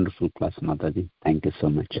was wonderful class, Mataji. Thank you so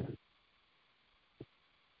much.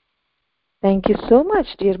 Thank you so much,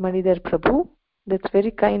 dear Manidhar Prabhu. That's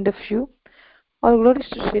very kind of you. All glories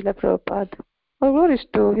to Srila Prabhupada. All glories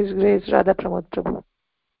to His Grace Radha Pramod Prabhu.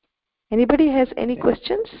 Anybody has any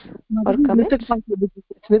questions or comments? It's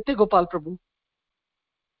Nitya Gopal Prabhu.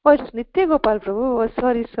 Oh, it's Nitya Gopal Prabhu. Oh,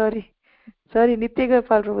 sorry. Sorry, Nitya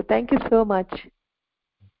Gopal Prabhu. Thank you so much.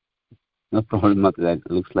 No problem, Mataji.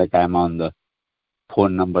 Looks like I'm on the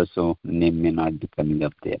phone number, so name may not be coming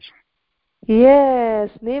up there. Yes,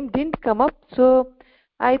 name didn't come up, so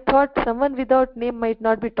I thought someone without name might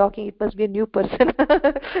not be talking. It must be a new person.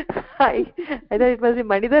 I thought it must be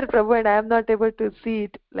Manidhar Prabhu, and I am not able to see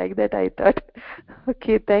it like that. I thought.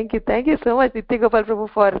 Okay, thank you so much, Nitya Gopal Prabhu,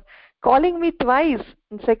 for calling me twice.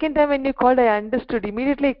 And second time when you called, I understood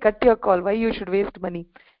immediately. I cut your call. Why you should waste money?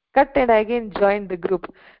 Cut, and I again joined the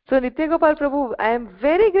group. So Nitya Gopal Prabhu, I am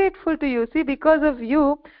very grateful to you. See, because of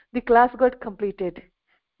you, the class got completed.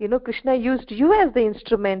 You know, Krishna used you as the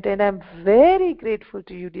instrument, and I'm very grateful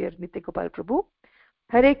to you, dear Nitya Gopal Prabhu.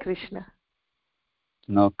 Hare Krishna.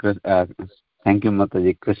 No, thank you,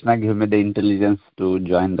 Mataji. Krishna gave me the intelligence to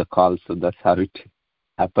join the call, so that's how it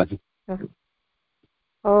happened.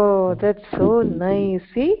 Oh, that's so nice.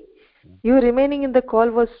 See, you remaining in the call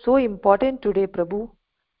was so important today, Prabhu.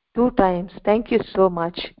 2 times. Thank you so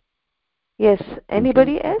much. Yes.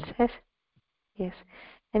 Anybody else has? Yes.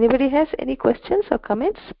 Anybody has any questions or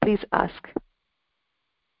comments? Please ask.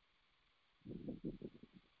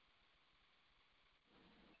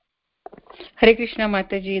 Hare Krishna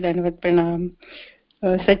Mataji, Dhanavad Pranam.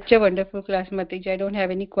 Such a wonderful class, Mataji. I don't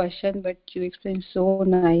have any question, but you explained so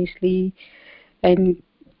nicely and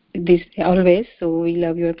this always. So we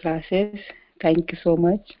love your classes. Thank you so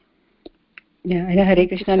much. Yeah, and Hare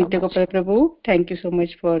Krishna Nitya Gopal Prabhu. Thank you so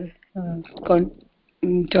much for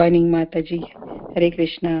joining Mataji. Hare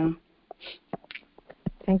Krishna.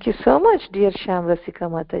 Thank you so much, dear Shyam Rasika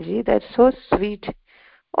Mataji. That's so sweet.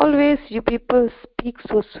 Always you people speak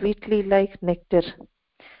so sweetly like nectar.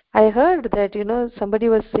 I heard that, somebody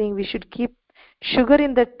was saying we should keep sugar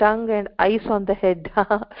in the tongue and ice on the head.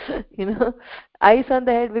 Ice on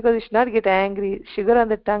the head because you should not get angry. Sugar on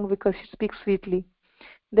the tongue because you speak sweetly.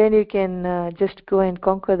 Then you can just go and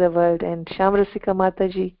conquer the world. And Shamrasika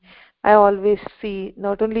Mataji, I always see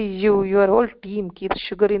not only you, your whole team keeps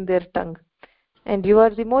sugar in their tongue. And you are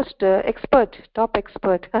the most top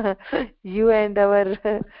expert. You and our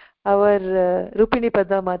Rupini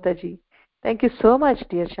Pada Mataji. Thank you so much,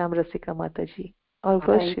 dear Shamrasika Mataji. All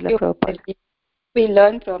goes Srila Prabhupada. We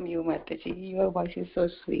learn from you, Mataji. Your voice is so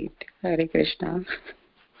sweet. Hare Krishna.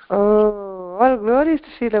 Oh, all glories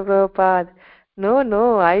to Srila Prabhupada.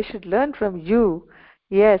 No, I should learn from you.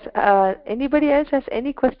 Yes. Anybody else has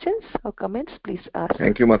any questions or comments? Please ask.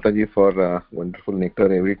 Thank you, Mataji, for wonderful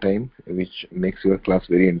nectar every time, which makes your class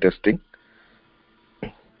very interesting.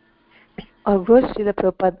 All glories to Srila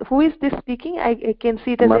Prabhupada. Who is this speaking? I can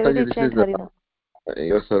see it as Mataji, this is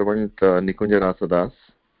your servant Nikunja Rasadas.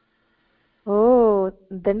 Oh,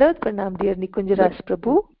 Dandavat Pranam, dear Nikunja Ras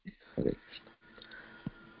Prabhu.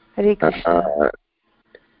 Hare Krishna.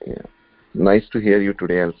 Yeah. Nice to hear you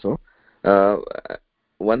today also.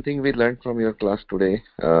 One thing we learned from your class today,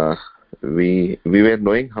 we were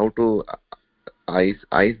knowing how to ice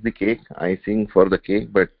the cake, icing for the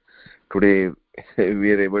cake, but today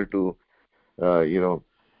we are able to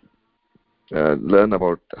learn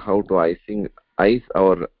about how to ice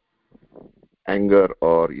our anger,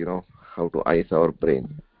 or how to ice our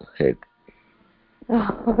brain head.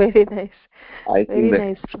 Oh, very nice. Very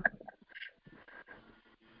nice.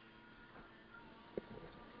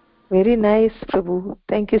 Very nice, Prabhu.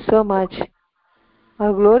 Thank you so much.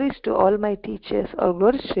 All glories to all my teachers. All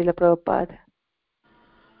glories to Srila Prabhupada.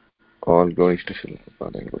 All glories to Srila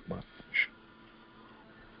Prabhupada and Good Maharaj.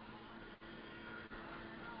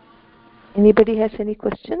 Anybody has any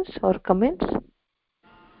questions or comments?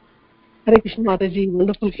 Hare Krishna Mataji,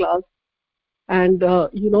 wonderful class. And my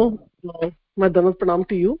Dhanush Pranam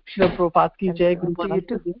to you. Srila Prabhupada ki Jai, Guru Maharaj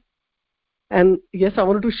ki Jai. And yes, I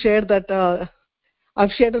wanted to share that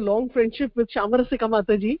I've shared a long friendship with Shamarasika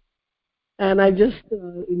Mataji, and I just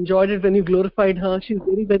enjoyed it when you glorified her. She's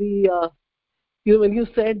very, very, when you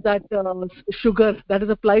said that sugar, that is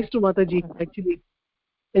applies to Mataji actually.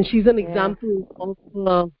 And she's an example of,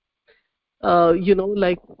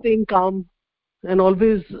 like staying calm and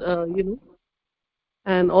always,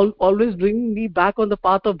 and always bringing me back on the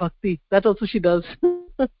path of bhakti. That also she does.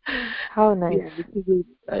 How nice.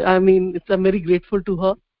 I mean, I'm very grateful to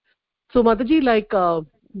her. So Mataji, like, our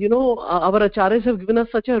acharyas have given us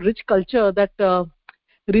such a rich culture that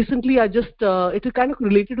recently I just, it is kind of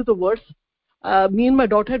related to the verse. Me and my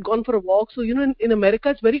daughter had gone for a walk. So, in America,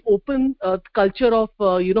 it's very open culture of,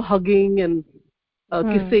 hugging and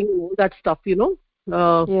kissing and all that stuff,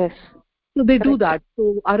 Yes. So they do that.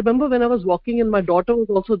 So I remember when I was walking and my daughter was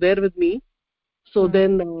also there with me. So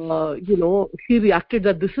then, she reacted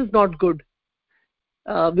that this is not good.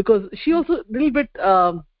 Because she also a little bit,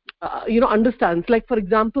 understands. Like, for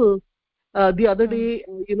example, the other day,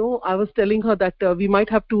 I was telling her that we might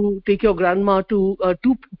have to take your grandma to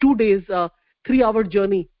 2 days, 3-hour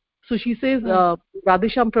journey. So she says,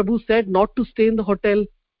 Radhesham Prabhu said not to stay in the hotel.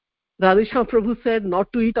 Radhesham Prabhu said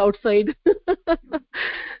not to eat outside.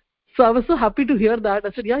 So I was so happy to hear that.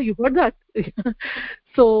 I said, yeah, you heard that.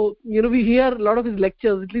 So, we hear a lot of his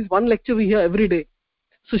lectures. At least one lecture we hear every day.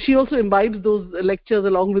 So she also imbibes those lectures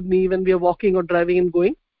along with me when we are walking or driving and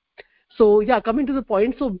going. So yeah, coming to the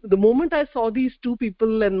point. So the moment I saw these two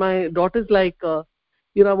people and my daughter's like, I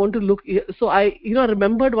want to look. So I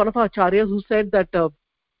remembered one of our acharyas who said that the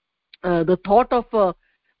thought of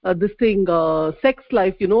this thing, sex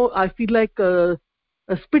life, I feel like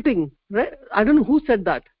spitting, right? I don't know who said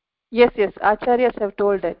that. Yes, acharyas have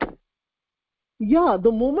told that. Yeah,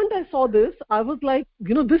 the moment I saw this, I was like,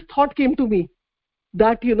 this thought came to me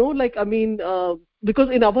that, because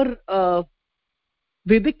in our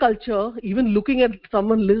Vedic culture, even looking at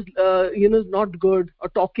someone, is not good, or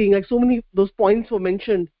talking, like so many, those points were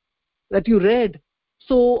mentioned that you read.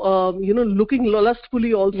 So, looking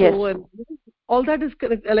lustfully also, Yes. and all that is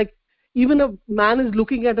correct. Like, even a man is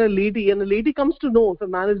looking at a lady, and a lady comes to know if a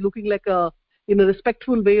man is looking like in a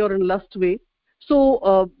respectful way or in a lust way.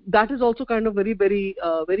 So, that is also kind of very, very,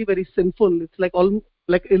 very, very sinful. It's like all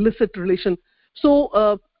like illicit relation.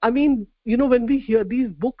 So, when we hear these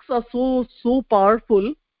books are so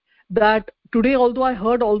powerful that today, although I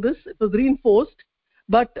heard all this, it was reinforced.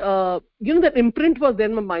 But that imprint was there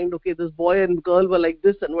in my mind. Okay, this boy and girl were like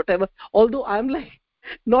this and whatever. Although I'm like,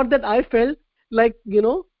 not that I felt like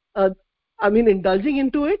indulging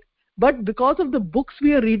into it, but because of the books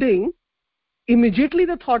we are reading, immediately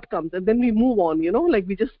the thought comes, and then we move on. Like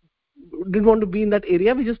we just didn't want to be in that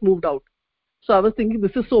area. We just moved out. So I was thinking,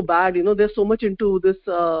 this is so bad. They're so much into this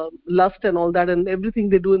lust and all that, and everything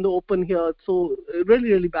they do in the open here. It's so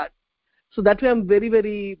really, really bad. So that way I'm very,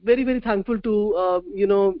 very, very, very thankful to,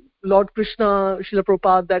 Lord Krishna, Srila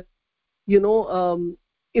Prabhupada, that,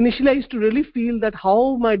 initially I used to really feel that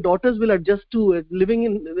how my daughters will adjust to it, living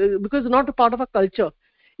in, because it's not a part of our culture.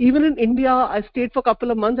 Even in India, I stayed for a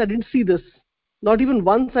couple of months, I didn't see this. Not even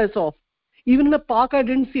once I saw. Even in the park, I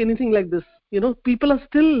didn't see anything like this. People are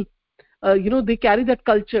still, they carry that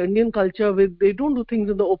culture, Indian culture, they don't do things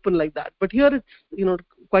in the open like that. But here it's,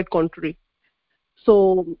 quite contrary.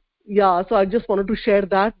 So yeah, so I just wanted to share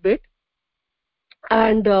that bit.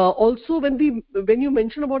 And also when you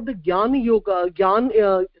mention about the Gyan Yoga,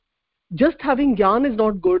 just having Gyan is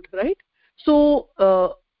not good, right? So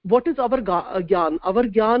what is our Gyan? Our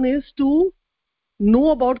Gyan is to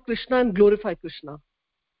know about Krishna and glorify Krishna,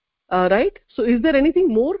 right? So is there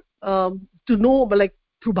anything more to know, like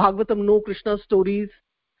through Bhagavatam, know Krishna's stories,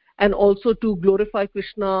 and also to glorify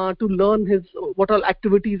Krishna, to learn what all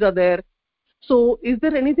activities are there? So is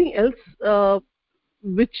there anything else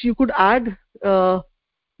which you could add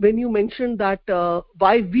when you mentioned that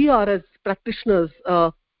why we are as practitioners,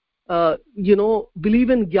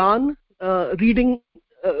 believe in Gyan, reading,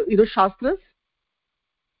 Shastras?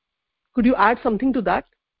 Could you add something to that?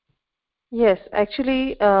 Yes,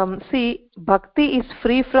 actually, see, bhakti is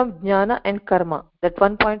free from jnana and karma. That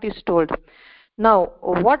one point is told. Now,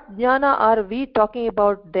 what jnana are we talking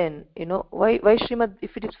about then? Why Srimad,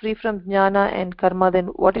 if it is free from jnana and karma, then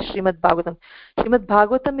what is Srimad Bhagavatam? Srimad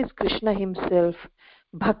Bhagavatam is Krishna himself.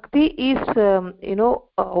 Bhakti is,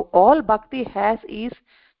 all bhakti has is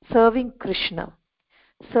serving Krishna.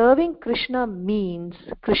 Serving Krishna means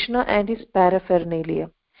Krishna and his paraphernalia.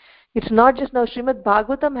 It's not just now. Srimad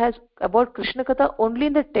Bhagavatam has about Krishna Katha only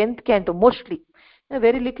in the 10th canto, mostly. A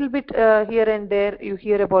very little bit here and there you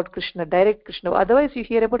hear about Krishna, direct Krishna. Otherwise, you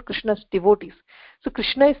hear about Krishna's devotees. So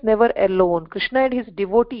Krishna is never alone. Krishna and his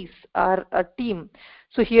devotees are a team.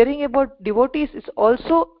 So hearing about devotees is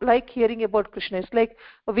also like hearing about Krishna. It's like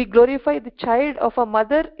we glorify the child of a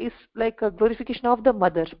mother is like a glorification of the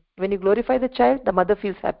mother. When you glorify the child, the mother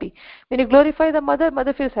feels happy. When you glorify the mother,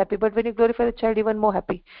 mother feels happy. But when you glorify the child, even more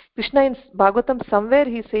happy. Krishna in Bhagavatam somewhere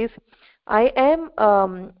he says, I am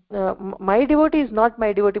my devotee is not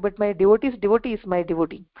my devotee, but my devotee's devotee is my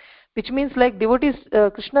devotee, which means like devotees.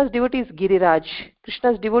 Krishna's devotee is Giriraj.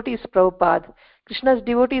 Krishna's devotee is Prabhupada. Krishna's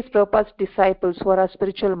devotee is Prabhupada's disciples who are our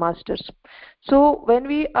spiritual masters. So when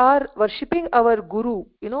we are worshipping our Guru,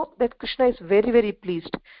 that Krishna is very very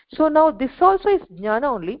pleased. So now this also is jnana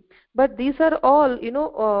only, but these are all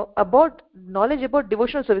about knowledge about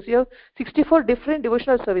devotional service. You have 64 different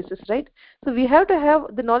devotional services, right? So we have to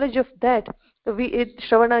have the knowledge of that.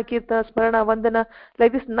 Shravana, Kirtana, Smarana, Vandana,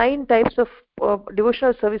 like this 9 types of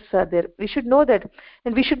devotional services are there. We should know that,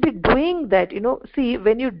 and we should be doing that. See,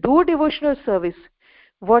 when you do devotional service,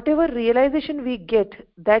 whatever realization we get,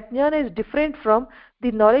 that jnana is different from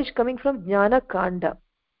the knowledge coming from jnana kanda.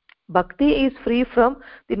 Bhakti is free from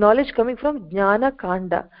the knowledge coming from jnana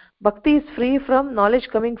kanda. Bhakti is free from knowledge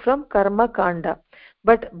coming from karma kanda.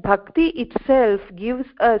 But bhakti itself gives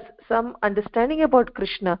us some understanding about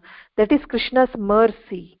Krishna. That is Krishna's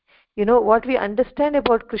mercy. What we understand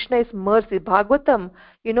about Krishna is mercy. Bhagavatam,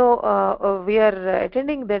 we are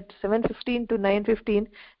attending that 7:15 to 9:15.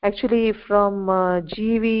 Actually, from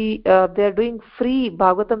GV, they are doing free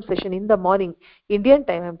Bhagavatam session in the morning, Indian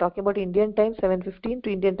time. I'm talking about Indian time, 7:15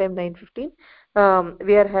 to Indian time 9:15.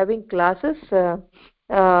 We are having classes.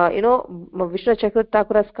 Vishnu Chakravarti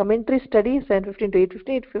Thakura's commentary study, 7:15 to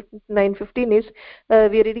 8:15. 9:15 is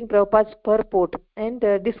we are reading Prabhupada's purport and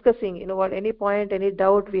discussing. What any point, any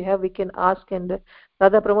doubt we have, we can ask, and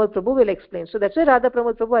Radha Pramod Prabhu will explain. So that's why Radha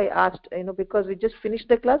Pramod Prabhu I asked, because we just finished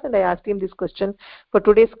the class and I asked him this question for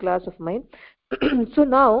today's class of mine. So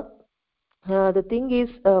now the thing is,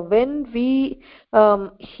 when we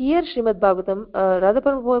hear Srimad Bhagavatam, Radha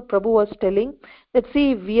Prabhu was telling that,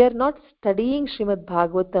 see, we are not studying Srimad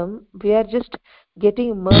Bhagavatam, we are just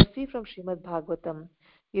getting mercy from Srimad Bhagavatam.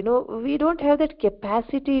 We don't have that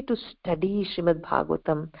capacity to study Srimad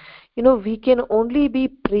Bhagavatam. We can only be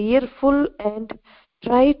prayerful and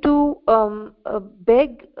try to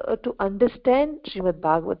beg to understand Srimad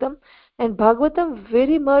Bhagavatam. And Bhagavatam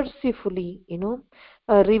very mercifully,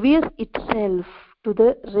 reveals itself to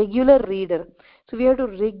the regular reader. So we have to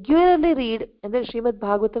regularly read, and then Srimad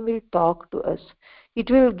Bhagavatam will talk to us. It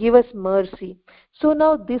will give us mercy. So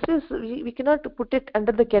now this is, we cannot put it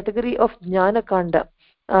under the category of Jnana Kanda.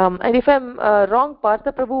 And if I'm wrong,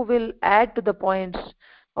 Partha Prabhu will add to the points.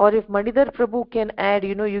 Or if Manidhar Prabhu can add,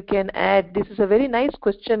 you can add. This is a very nice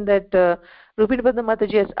question that Rupinabandha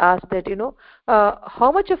Mataji has asked, that,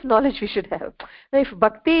 how much of knowledge we should have. Now, if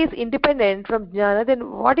bhakti is independent from jnana,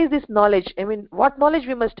 then what is this knowledge? I mean, what knowledge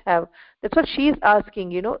we must have? That's what she is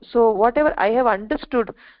asking, So whatever I have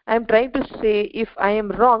understood, I am trying to say. If I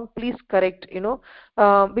am wrong, please correct,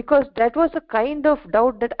 because that was a kind of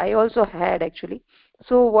doubt that I also had actually.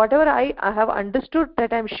 So whatever I have understood,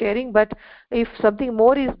 that I am sharing, but if something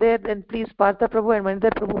more is there, then please, Partha Prabhu and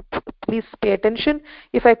Manidhar Prabhu, please pay attention.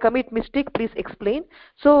 If I commit mistake, please explain.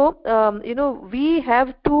 So we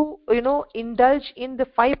have to indulge in the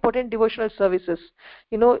 5 potent devotional services,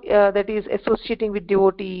 that is associating with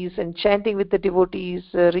devotees and chanting with the devotees,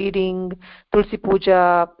 reading Tulsi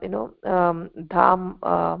Puja, dham,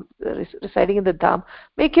 residing in the dham.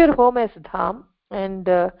 Make your home as dham, and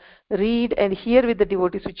read and hear with the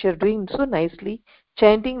devotees, which are doing so nicely,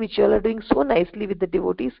 chanting, which you all are doing so nicely with the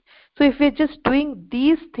devotees. So if we're just doing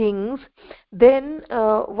these things, then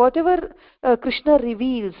whatever Krishna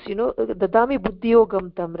reveals, dadami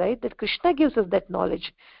buddhiyogam tam, right, that Krishna gives us that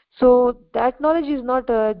knowledge. So that knowledge is not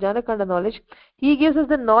Janakanda knowledge. He gives us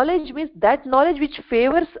the knowledge, means that knowledge which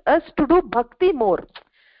favors us to do bhakti more.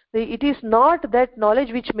 It is not that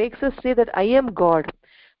knowledge which makes us say that I am God.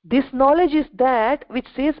 This knowledge is that which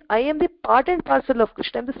says I am the part and parcel of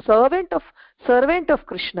Krishna. I am the servant of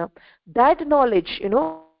Krishna. That knowledge,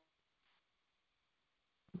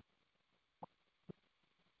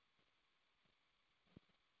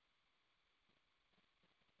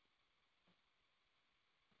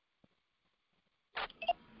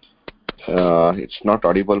 It's not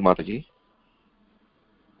audible, Mataji.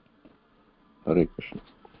 Hare Krishna.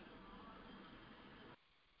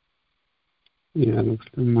 Yeah, looks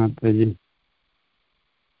like Mataji.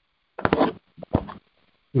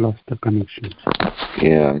 Lost the connection.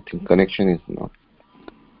 Yeah, I think connection is not.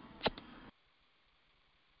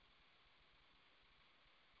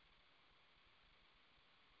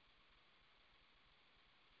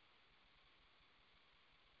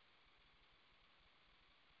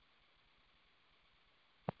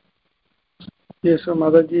 Yes, so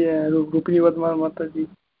Mataji, Rupini Vadma Mataji,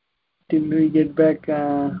 till we get back,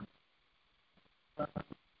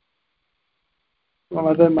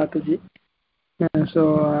 Mother Mataji.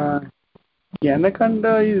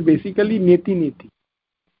 Jnanakanda is basically Neti Neti.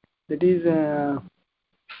 That is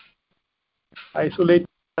isolate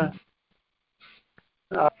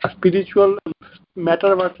spiritual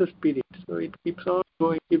matter versus spirit. So it keeps on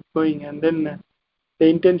going, keep going, and then the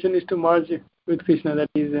intention is to merge with Krishna. That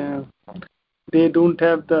is, they don't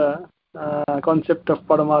have the concept of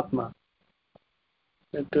Paramatma.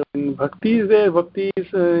 That bhakti is there. Bhakti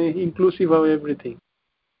is inclusive of everything.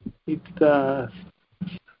 It's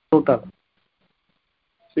total.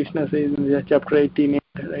 Krishna says in chapter 18,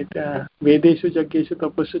 right? Vedeshu Jagyeshu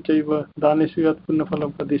Tapasya Chaiva Daneshu Yat Punna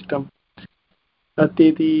Phalam Pradishtam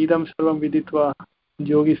Tatyeti Idam Sarvam Viditva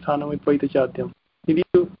Yogi Sthanam Vidvaita Chatyam.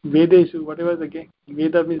 Vedeshu, whatever the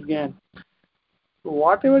Veda means Gyan.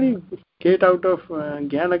 Whatever you get out of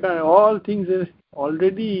Jnana, all things are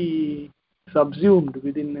already subsumed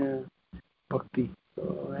within Bhakti.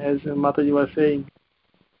 So, as Mataji was saying,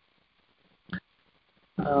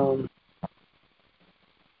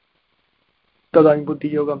 Tadami Buddhi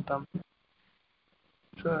Yogam Tam.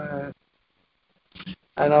 So,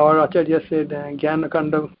 and our Acharya said,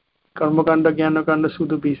 Jnana-kanda, Karma-kanda, Jnana-kanda,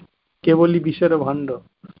 Sudhu Kevali Bishara Bhanda.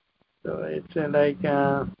 So it's like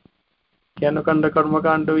Jnana-kanda,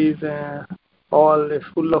 Karma-kanda is all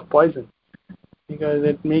full of poison because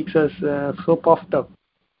it makes us so puffed up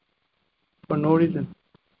for no reason.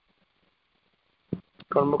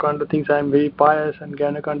 Karma-kanda thinks I am very pious and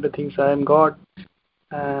Jnana-kanda thinks I am God.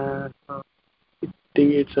 It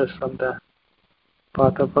deviates us from the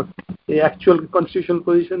path of bhakti. The actual constitutional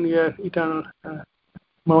position, we are eternal.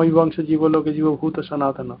 Mami Vangsha Jiva Loka Jiva Bhuta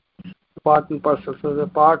Sanatana. Part and parcel. So the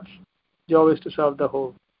part's job is to serve the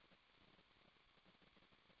whole.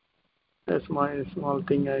 That's my small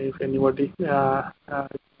thing. If anybody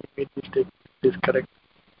made mistake, is correct.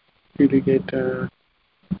 Really get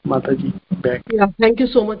Mataji back. Yeah, thank you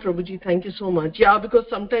so much, Prabhuji. Thank you so much. Yeah, because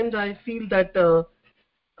sometimes I feel that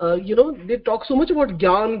they talk so much about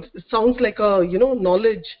Gyan. It sounds like a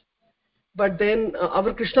knowledge, but then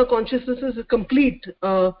our Krishna consciousness is complete.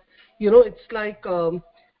 It's like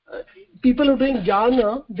people who are doing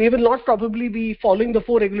Jnana, they will not probably be following the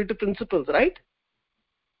 4 regulative principles, right?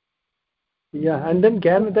 Yeah, and then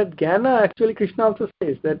Jnana actually Krishna also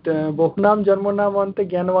says that Bohnam Janmanam Ante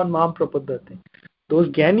Jnanavan Mam Prapaddate. Those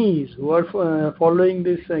Jnanis who are following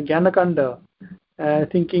this Jnana-kanda,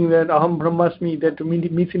 thinking that Aham Brahmasmi, that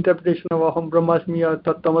misinterpretation of Aham Brahmasmi or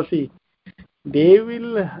Tattamasi, they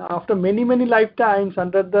will, after many, many lifetimes,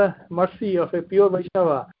 under the mercy of a pure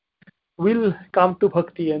Vaishnava, will come to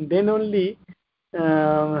bhakti, and then only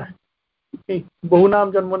Bahunam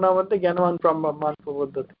Janmanam Ante Jnanavan Brahman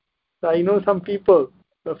Prapaddate. So I know some people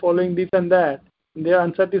are following this and that, and they are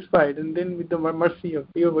unsatisfied, and then with the mercy of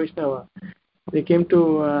pure Vaishnava, they came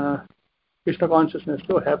to Krishna consciousness,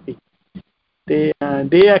 so happy. They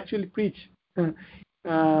actually preach. They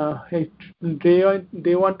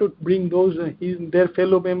want to bring those their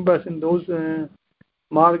fellow members in those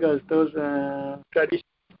margas, those traditions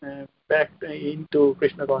back into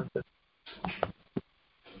Krishna consciousness.